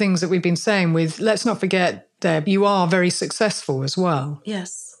some of the things that we've been saying with, let's not forget, Deb, you are very successful as well.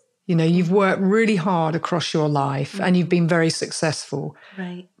 Yes. You've worked really hard across your life and you've been very successful.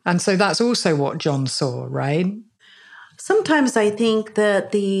 Right. And so that's also what John saw, right? Sometimes I think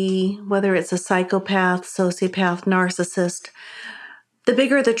that whether it's a psychopath, sociopath, narcissist, the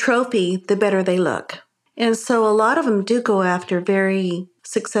bigger the trophy, the better they look. And so a lot of them do go after very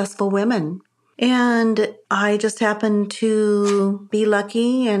successful women. And I just happen to be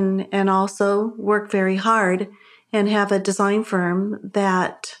lucky and also work very hard and have a design firm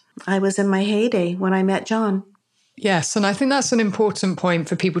that I was in my heyday when I met John. Yes, and I think that's an important point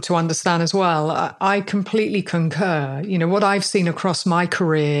for people to understand as well. I completely concur. What I've seen across my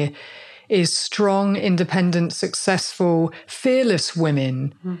career is strong, independent, successful, fearless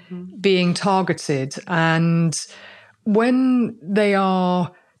women being targeted. And when they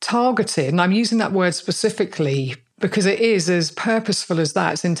are targeted, and I'm using that word specifically because it is as purposeful as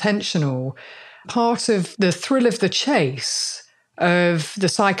that, it's intentional, part of the thrill of the chase of the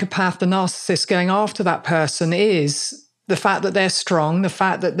psychopath, the narcissist going after that person is the fact that they're strong, the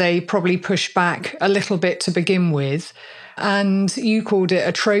fact that they probably push back a little bit to begin with. And you called it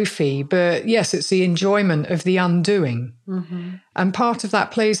a trophy, but yes, it's the enjoyment of the undoing. Mm-hmm. And part of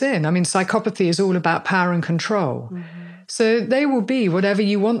that plays in. I mean, psychopathy is all about power and control. Mm-hmm. So they will be whatever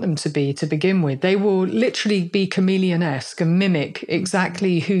you want them to be to begin with. They will literally be chameleon-esque and mimic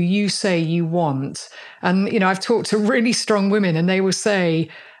exactly who you say you want. And, you know, I've talked to really strong women and they will say,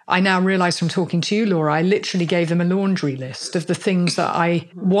 I now realize from talking to you, Laura, I literally gave them a laundry list of the things that I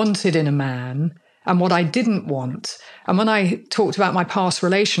wanted in a man and what I didn't want. And when I talked about my past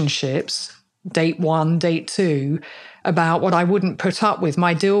relationships, date 1, date 2, about what I wouldn't put up with,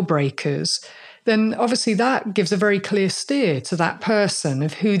 my deal breakers, then obviously that gives a very clear steer to that person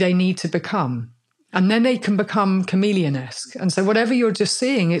of who they need to become. And then they can become chameleon-esque. And so whatever you're just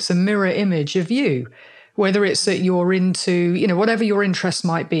seeing, it's a mirror image of you. Whether it's that you're into, you know, whatever your interest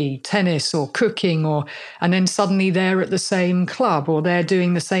might be, tennis or cooking, and then suddenly they're at the same club or they're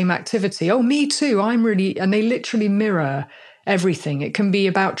doing the same activity. Oh, me too. And they literally mirror everything. It can be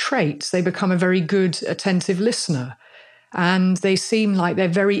about traits. They become a very good, attentive listener and they seem like they're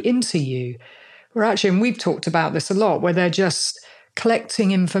very into you. Where actually, and we've talked about this a lot, where they're just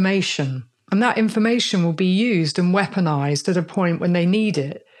collecting information and that information will be used and weaponized at a point when they need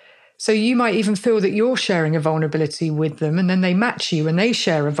it. So you might even feel that you're sharing a vulnerability with them and then they match you and they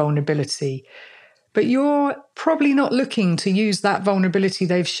share a vulnerability. But you're probably not looking to use that vulnerability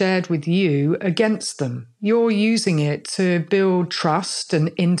they've shared with you against them. You're using it to build trust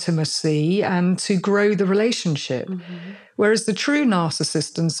and intimacy and to grow the relationship. Mm-hmm. Whereas the true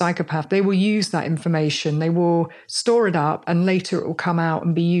narcissist and psychopath, they will use that information, they will store it up and later it will come out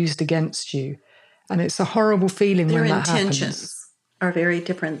and be used against you. And it's a horrible feeling when that happens. Their intentions are very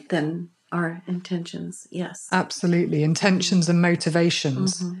different than our intentions, yes. Absolutely. Intentions and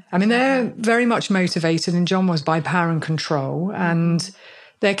motivations. Mm-hmm. I mean, they're very much motivated, and John was, by power and control. And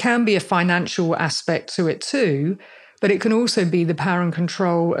there can be a financial aspect to it too, but it can also be the power and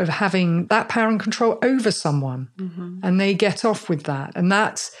control of having that power and control over someone. Mm-hmm. And they get off with that. And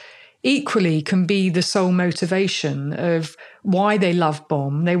that equally can be the sole motivation of why they love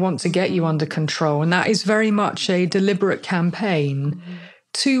bomb. They want to get you under control. And that is very much a deliberate campaign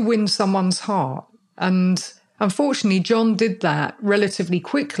to win someone's heart. And unfortunately, John did that relatively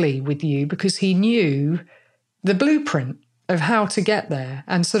quickly with you because he knew the blueprint of how to get there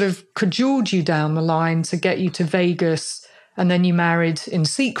and sort of cajoled you down the line to get you to Vegas. And then you married in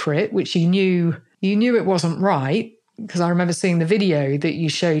secret, which you knew it wasn't right. Because I remember seeing the video that you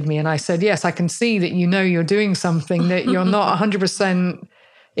showed me and I said, yes, I can see that you know you're doing something that you're not 100%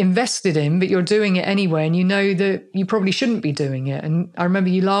 invested in, but you're doing it anyway. And you know that you probably shouldn't be doing it. And I remember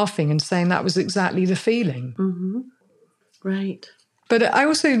you laughing and saying that was exactly the feeling. Mm-hmm. Right. But I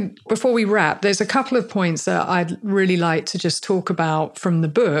also, before we wrap, there's a couple of points that I'd really like to just talk about from the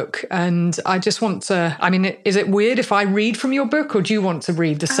book. And I just want to, I mean, is it weird if I read from your book or do you want to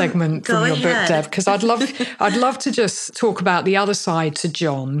read the segment from your book, Deb? Because I'd love to just talk about the other side to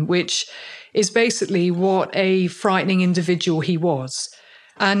John, which is basically what a frightening individual he was.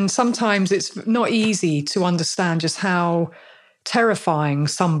 And sometimes it's not easy to understand just how terrifying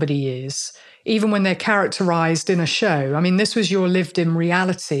somebody is, even when they're characterized in a show. I mean, this was your lived-in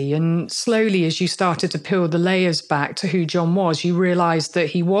reality. And slowly, as you started to peel the layers back to who John was, you realized that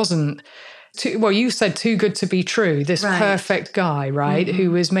he wasn't, you said too good to be true, this perfect guy, right, mm-hmm.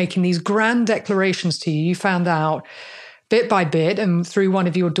 who was making these grand declarations to you. You found out bit by bit and through one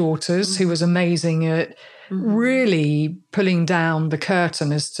of your daughters, mm-hmm. who was amazing at really pulling down the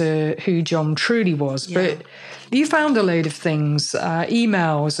curtain as to who John truly was. Yeah. But you found a load of things,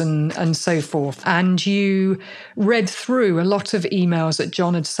 emails and so forth, and you read through a lot of emails that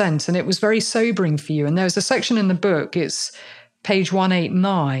John had sent, and it was very sobering for you. And there's a section in the book, it's page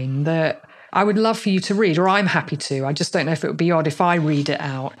 189, that I would love for you to read, or I'm happy to. I just don't know if it would be odd if I read it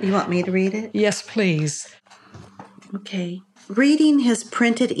out. You want me to read it? Yes, please. Okay. Reading his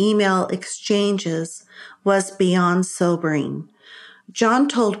printed email exchanges was beyond sobering. John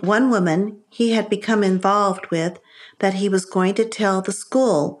told one woman he had become involved with that he was going to tell the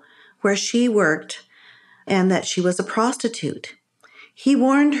school where she worked and that she was a prostitute. He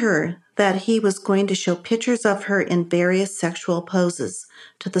warned her that he was going to show pictures of her in various sexual poses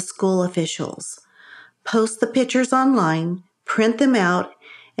to the school officials, post the pictures online, print them out,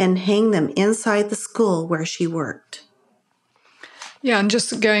 and hang them inside the school where she worked. Yeah, and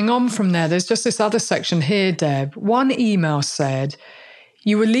just going on from there, there's just this other section here, Deb. One email said,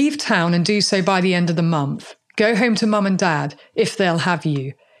 "You will leave town and do so by the end of the month. Go home to mum and dad, if they'll have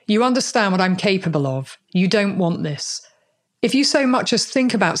you. You understand what I'm capable of. You don't want this. If you so much as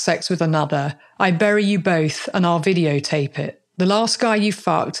think about sex with another, I bury you both and I'll videotape it. The last guy you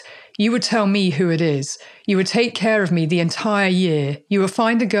fucked, you would tell me who it is. You would take care of me the entire year. You would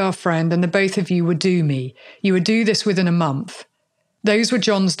find a girlfriend and the both of you would do me. You would do this within a month. Those were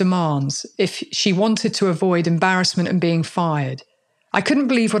John's demands, if she wanted to avoid embarrassment and being fired. I couldn't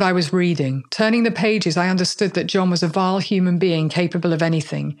believe what I was reading. Turning the pages, I understood that John was a vile human being capable of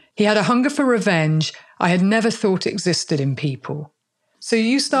anything. He had a hunger for revenge I had never thought existed in people. So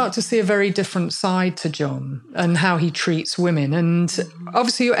you start to see a very different side to John and how he treats women. And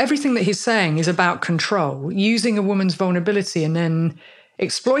obviously everything that he's saying is about control, using a woman's vulnerability and then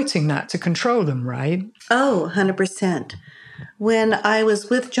exploiting that to control them, right? Oh, 100%. When I was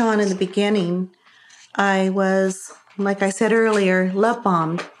with John in the beginning, I was, like I said earlier, love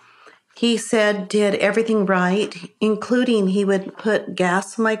bombed. He did everything right, including he would put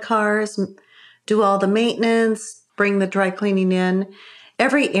gas in my cars, do all the maintenance, bring the dry cleaning in,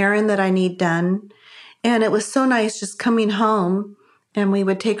 every errand that I need done. And it was so nice just coming home, and we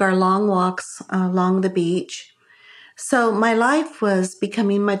would take our long walks along the beach. So my life was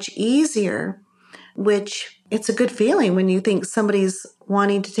becoming much easier, which it's a good feeling when you think somebody's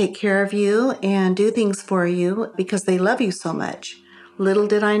wanting to take care of you and do things for you because they love you so much. Little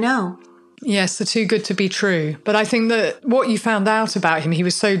did I know. Yes, they're too good to be true. But I think that what you found out about him, he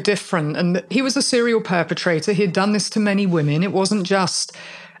was so different. And he was a serial perpetrator. He had done this to many women. It wasn't just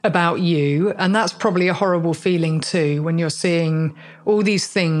about you. And that's probably a horrible feeling too, when you're seeing all these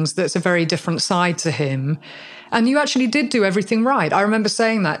things that's a very different side to him. And you actually did do everything right. I remember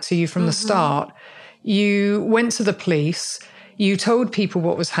saying that to you from the start. You went to the police. You told people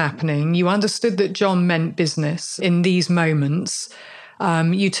what was happening. You understood that John meant business in these moments.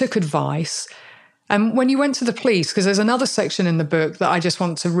 You took advice. And when you went to the police, because there's another section in the book that I just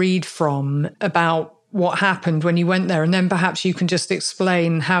want to read from about what happened when you went there, and then perhaps you can just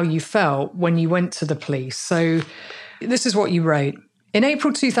explain how you felt when you went to the police. So this is what you wrote. In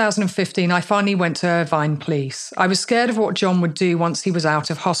April 2015, I finally went to Irvine Police. I was scared of what John would do once he was out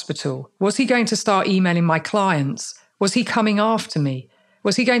of hospital. Was he going to start emailing my clients? Was he coming after me?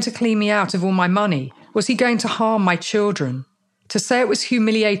 Was he going to clean me out of all my money? Was he going to harm my children? To say it was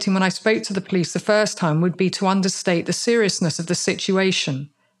humiliating when I spoke to the police the first time would be to understate the seriousness of the situation.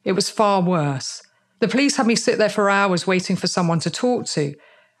 It was far worse. The police had me sit there for hours waiting for someone to talk to.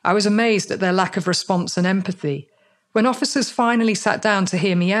 I was amazed at their lack of response and empathy. When officers finally sat down to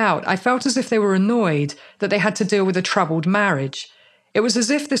hear me out, I felt as if they were annoyed that they had to deal with a troubled marriage. It was as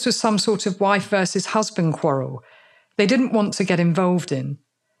if this was some sort of wife versus husband quarrel they didn't want to get involved in.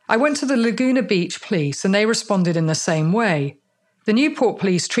 I went to the Laguna Beach police and they responded in the same way. The Newport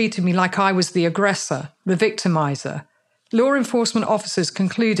police treated me like I was the aggressor, the victimizer. Law enforcement officers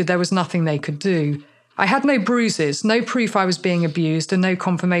concluded there was nothing they could do. I had no bruises, no proof I was being abused, and no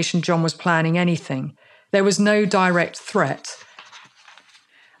confirmation John was planning anything. There was no direct threat.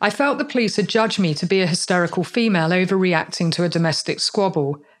 I felt the police had judged me to be a hysterical female overreacting to a domestic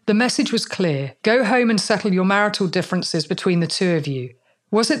squabble. The message was clear. Go home and settle your marital differences between the two of you.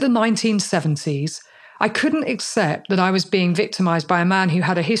 Was it the 1970s? I couldn't accept that I was being victimized by a man who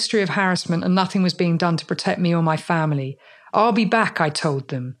had a history of harassment and nothing was being done to protect me or my family. I'll be back, I told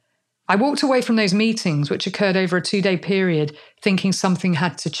them. I walked away from those meetings, which occurred over a 2-day period, thinking something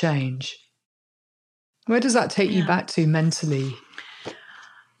had to change. Where does that take you back to mentally?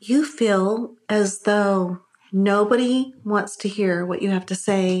 You feel as though nobody wants to hear what you have to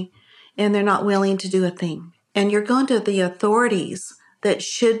say, and they're not willing to do a thing. And you're going to the authorities that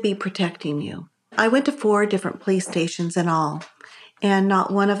should be protecting you. I went to 4 different police stations in all, and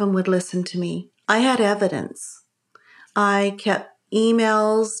not one of them would listen to me. I had evidence. I kept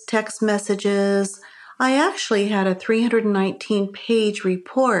emails, text messages. I actually had a 319-page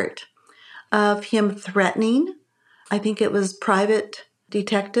report of him threatening. I think it was private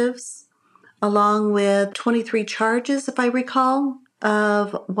detectives, along with 23 charges, if I recall,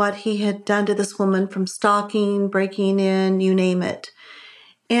 of what he had done to this woman, from stalking, breaking in, you name it.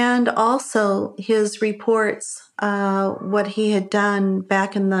 And also his reports, what he had done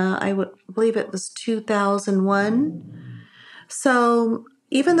back in I believe it was 2001. So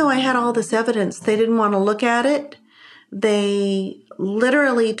even though I had all this evidence, they didn't want to look at it. They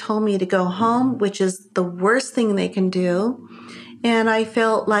literally told me to go home, which is the worst thing they can do. And I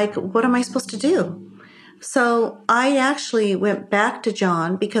felt like, what am I supposed to do? So I actually went back to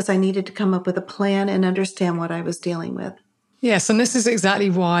John because I needed to come up with a plan and understand what I was dealing with. Yes, and this is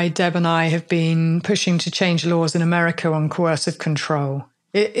exactly why Deb and I have been pushing to change laws in America on coercive control.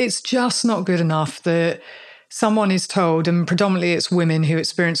 It's just not good enough that someone is told, and predominantly it's women who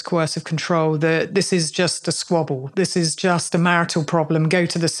experience coercive control, that this is just a squabble, this is just a marital problem, go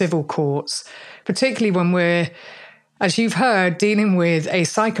to the civil courts, particularly when we're, as you've heard, dealing with a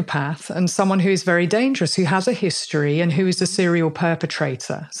psychopath and someone who is very dangerous, who has a history and who is a serial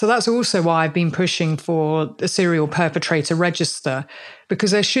perpetrator. So that's also why I've been pushing for a serial perpetrator register,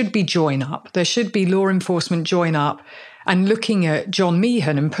 because there should be join up. There should be law enforcement join up and looking at John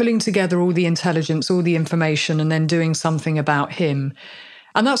Meehan and pulling together all the intelligence, all the information, and then doing something about him.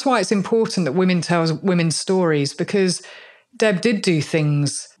 And that's why it's important that women tell women's stories, because Deb did do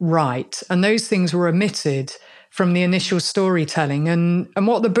things right, and those things were omitted from the initial storytelling. And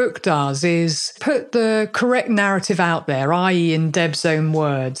what the book does is put the correct narrative out there, i.e. in Deb's own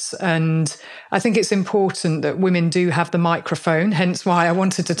words. And I think it's important that women do have the microphone, hence why I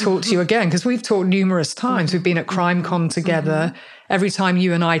wanted to talk to you again, because we've talked numerous times. We've been at CrimeCon together. Every time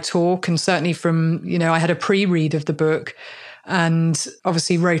you and I talk, and certainly from, I had a pre-read of the book, and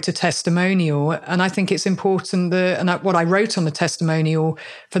obviously wrote a testimonial. And I think it's important that, and what I wrote on the testimonial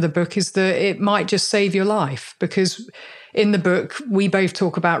for the book is that it might just save your life, because in the book, we both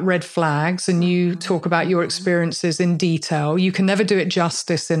talk about red flags and you talk about your experiences in detail. You can never do it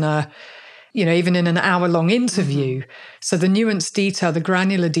justice in even in an hour-long interview. So the nuanced detail, the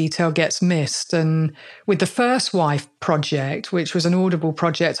granular detail gets missed. And with the First Wife project, which was an Audible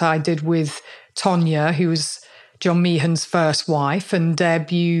project I did with Tonya, who was John Meehan's first wife, and Deb,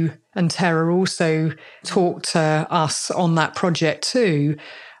 you and Tara also talked to us on that project too.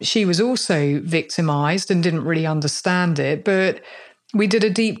 She was also victimized and didn't really understand it, but we did a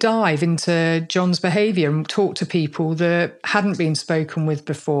deep dive into John's behavior and talked to people that hadn't been spoken with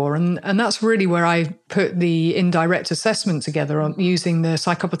before. And that's really where I put the indirect assessment together on using the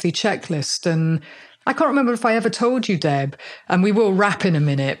psychopathy checklist. And I can't remember if I ever told you, Deb, and we will wrap in a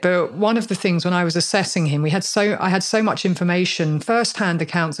minute, but one of the things when I was assessing him, I had so much information, first-hand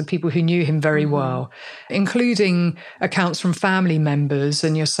accounts of people who knew him very well, including accounts from family members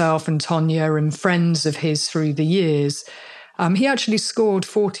and yourself and Tonya and friends of his through the years. He actually scored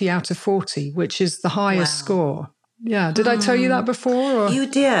 40 out of 40, which is the highest score. Yeah. Did I tell you that before? Or? You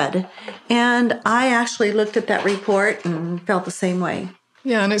did. And I actually looked at that report and felt the same way.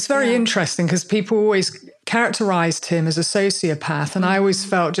 Yeah, and it's very interesting because people always characterized him as a sociopath. And I always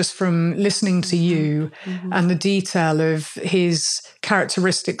felt, just from listening to you and the detail of his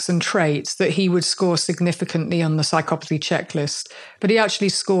characteristics and traits, that he would score significantly on the psychopathy checklist. But he actually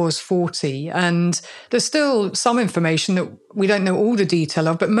scores 40. And there's still some information that we don't know all the detail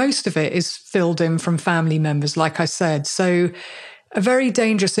of, but most of it is filled in from family members, like I said. So a very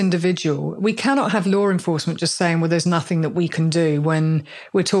dangerous individual. We cannot have law enforcement just saying, well, there's nothing that we can do when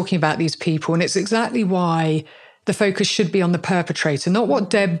we're talking about these people. And it's exactly why the focus should be on the perpetrator, not what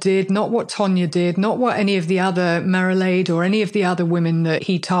Deb did, not what Tonya did, not what any of the other Marileide or any of the other women that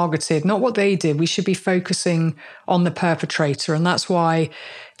he targeted, not what they did. We should be focusing on the perpetrator. And that's why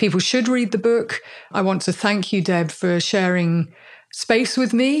people should read the book. I want to thank you, Deb, for sharing space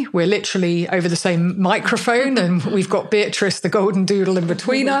with me. We're literally over the same microphone and we've got Beatrice, the golden doodle, in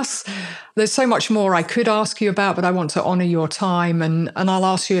between us. There's so much more I could ask you about, but I want to honour your time. And I'll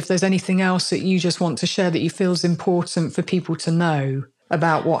ask you if there's anything else that you just want to share that you feel is important for people to know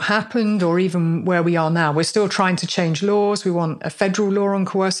about what happened or even where we are now. We're still trying to change laws. We want a federal law on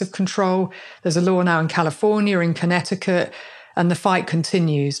coercive control. There's a law now in California, in Connecticut. And the fight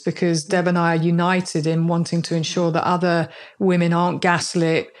continues because Deb and I are united in wanting to ensure that other women aren't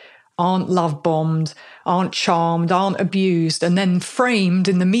gaslit, aren't love-bombed, aren't charmed, aren't abused, and then framed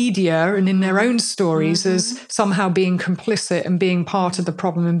in the media and in their own stories as somehow being complicit and being part of the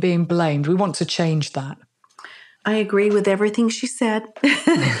problem and being blamed. We want to change that. I agree with everything she said.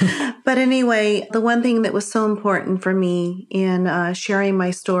 But anyway, the one thing that was so important for me in sharing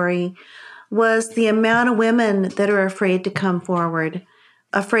my story was the amount of women that are afraid to come forward,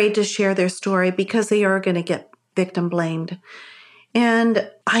 afraid to share their story because they are going to get victim blamed.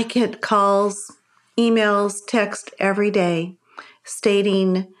 And I get calls, emails, text every day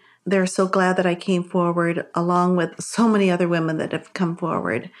stating they're so glad that I came forward, along with so many other women that have come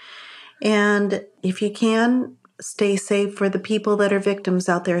forward. And if you can, stay safe for the people that are victims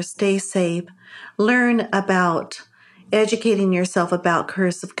out there. Stay safe. Learn about educating yourself about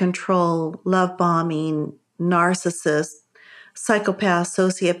coercive control, love bombing, narcissists, psychopaths,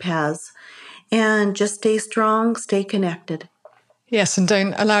 sociopaths, and just stay strong, stay connected. Yes, and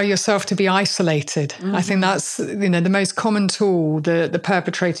don't allow yourself to be isolated. I think that's, the most common tool the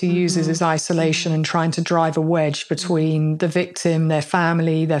perpetrator uses is isolation and trying to drive a wedge between the victim, their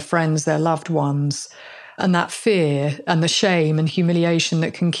family, their friends, their loved ones. and that fear and the shame and humiliation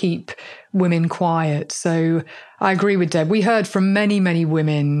that can keep women quiet. So I agree with Deb. We heard from many, many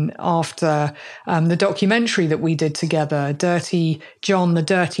women after the documentary that we did together, Dirty John, The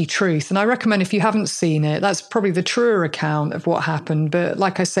Dirty Truth. And I recommend, if you haven't seen it, that's probably the truer account of what happened. But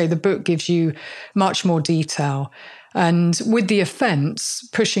like I say, the book gives you much more detail. And with the offence,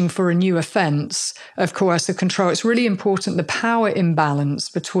 pushing for a new offence of coercive control, it's really important the power imbalance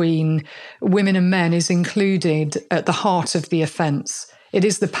between women and men is included at the heart of the offence. It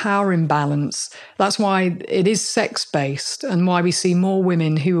is the power imbalance. That's why it is sex-based and why we see more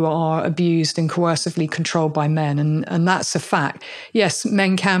women who are abused and coercively controlled by men. And that's a fact. Yes,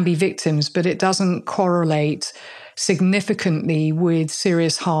 men can be victims, but it doesn't correlate significantly with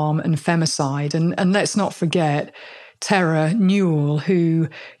serious harm and femicide. And let's not forget Tara Newell, who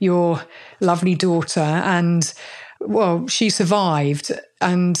your lovely daughter, and well, she survived.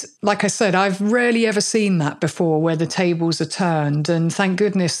 And like I said, I've rarely ever seen that before where the tables are turned. And thank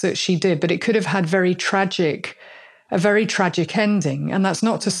goodness that she did. But it could have had a very tragic ending. And that's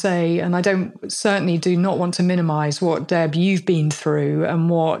not to say, and I certainly do not want to minimize what, Deb, you've been through and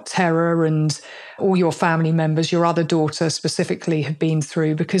what Tara and all your family members, your other daughter specifically, have been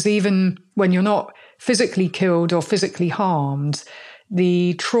through. Because even when you're not physically killed or physically harmed,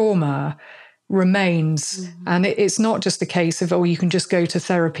 the trauma remains. And it's not just a case of, you can just go to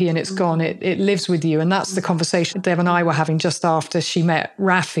therapy and it's gone. It lives with you. And that's the conversation Deb and I were having just after she met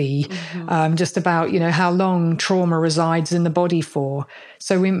Rafi, just about, how long trauma resides in the body for.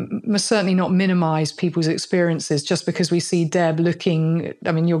 So we must certainly not minimize people's experiences just because we see Deb looking,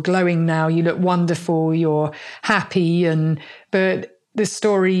 you're glowing now, you look wonderful, you're happy, but this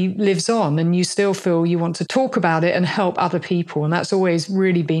story lives on and you still feel you want to talk about it and help other people. And that's always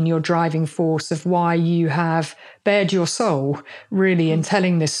really been your driving force of why you have bared your soul, really, in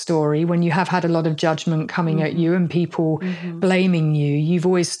telling this story when you have had a lot of judgment coming at you and people blaming you. You've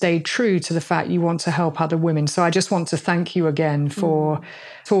always stayed true to the fact you want to help other women. So I just want to thank you again for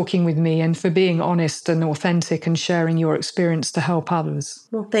talking with me and for being honest and authentic and sharing your experience to help others.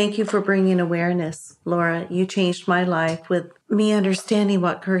 Well, thank you for bringing awareness, Laura. You changed my life with me understanding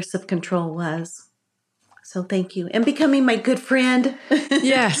what coercive control was. So thank you. And becoming my good friend.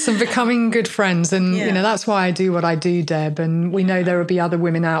 Yes, and becoming good friends. And, that's why I do what I do, Deb. And we know there will be other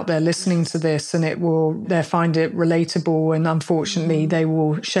women out there listening to this and they'll find it relatable. And unfortunately, they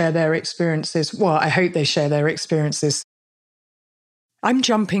will share their experiences. Well, I hope they share their experiences. I'm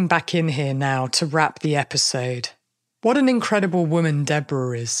jumping back in here now to wrap the episode. What an incredible woman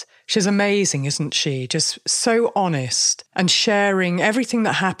Deborah is. She's amazing, isn't she? Just so honest and sharing everything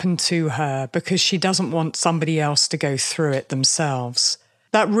that happened to her because she doesn't want somebody else to go through it themselves.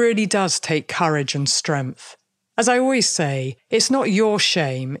 That really does take courage and strength. As I always say, it's not your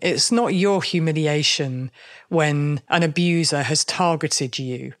shame, it's not your humiliation when an abuser has targeted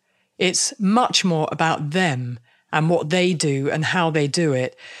you. It's much more about them and what they do and how they do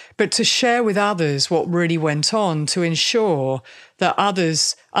it, but to share with others what really went on to ensure that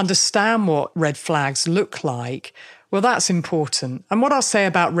others understand what red flags look like, well, that's important. And what I'll say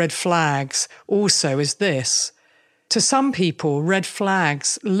about red flags also is this. To some people, red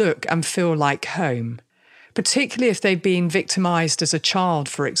flags look and feel like home, particularly if they've been victimized as a child,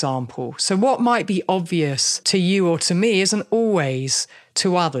 for example. So what might be obvious to you or to me isn't always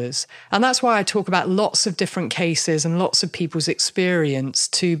to others. And that's why I talk about lots of different cases and lots of people's experience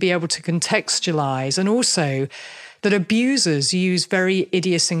to be able to contextualize, and also that abusers use very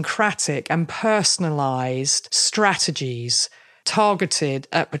idiosyncratic and personalized strategies targeted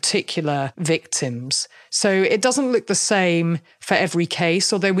at particular victims. So it doesn't look the same for every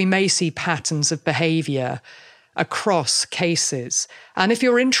case, although we may see patterns of behavior across cases. And if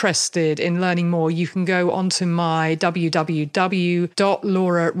you're interested in learning more, you can go onto my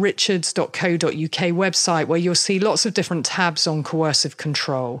www.laurarichards.co.uk website, where you'll see lots of different tabs on coercive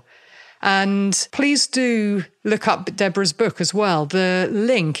control. And please do look up Deborah's book as well. The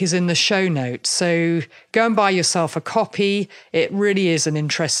link is in the show notes. So go and buy yourself a copy. It really is an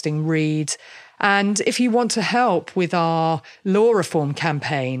interesting read. And if you want to help with our law reform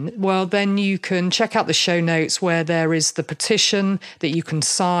campaign, well, then you can check out the show notes where there is the petition that you can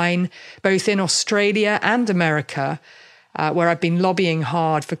sign, both in Australia and America, where I've been lobbying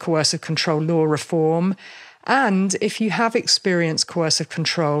hard for coercive control law reform. And if you have experienced coercive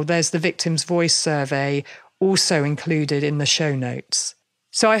control, there's the Victim's Voice survey also included in the show notes.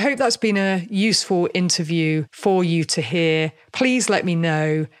 So I hope that's been a useful interview for you to hear. Please let me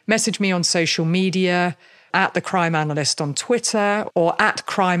know. Message me on social media, at The Crime Analyst on Twitter, or at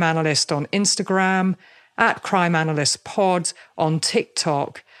Crime Analyst on Instagram, at Crime Analyst Pod on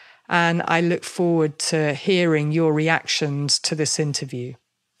TikTok. and I look forward to hearing your reactions to this interview.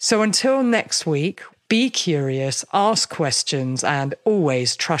 So until next week, be curious, ask questions, and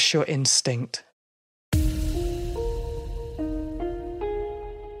always trust your instinct.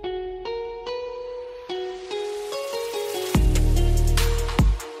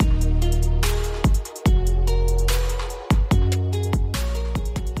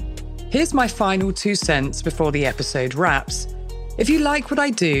 Here's my final 2 cents before the episode wraps. If you like what I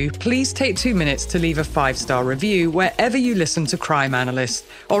do, please take 2 minutes to leave a 5-star review wherever you listen to Crime Analyst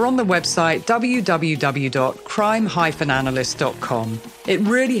or on the website www.crime-analyst.com. It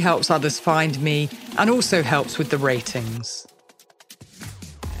really helps others find me and also helps with the ratings.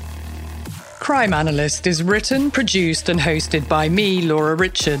 Crime Analyst is written, produced and hosted by me, Laura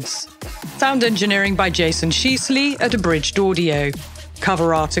Richards. Sound engineering by Jason Sheasley at Abridged Audio.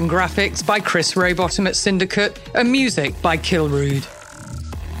 Cover art and graphics by Chris Rowbottom at Syndicate, and music by Kilrood.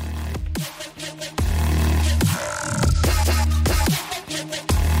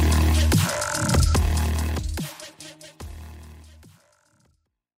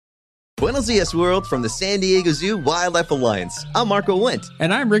 Buenos dias, world, from the San Diego Zoo Wildlife Alliance. I'm Marco Wendt.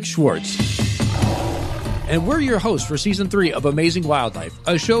 And I'm Rick Schwartz. And we're your hosts for Season 3 of Amazing Wildlife,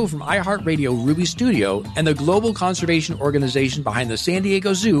 a show from iHeartRadio Ruby Studio and the global conservation organization behind the San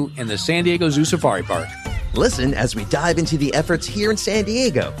Diego Zoo and the San Diego Zoo Safari Park. Listen as we dive into the efforts here in San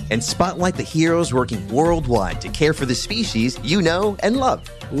Diego and spotlight the heroes working worldwide to care for the species you know and love.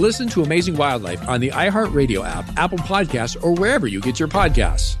 Listen to Amazing Wildlife on the iHeartRadio app, Apple Podcasts, or wherever you get your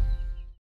podcasts.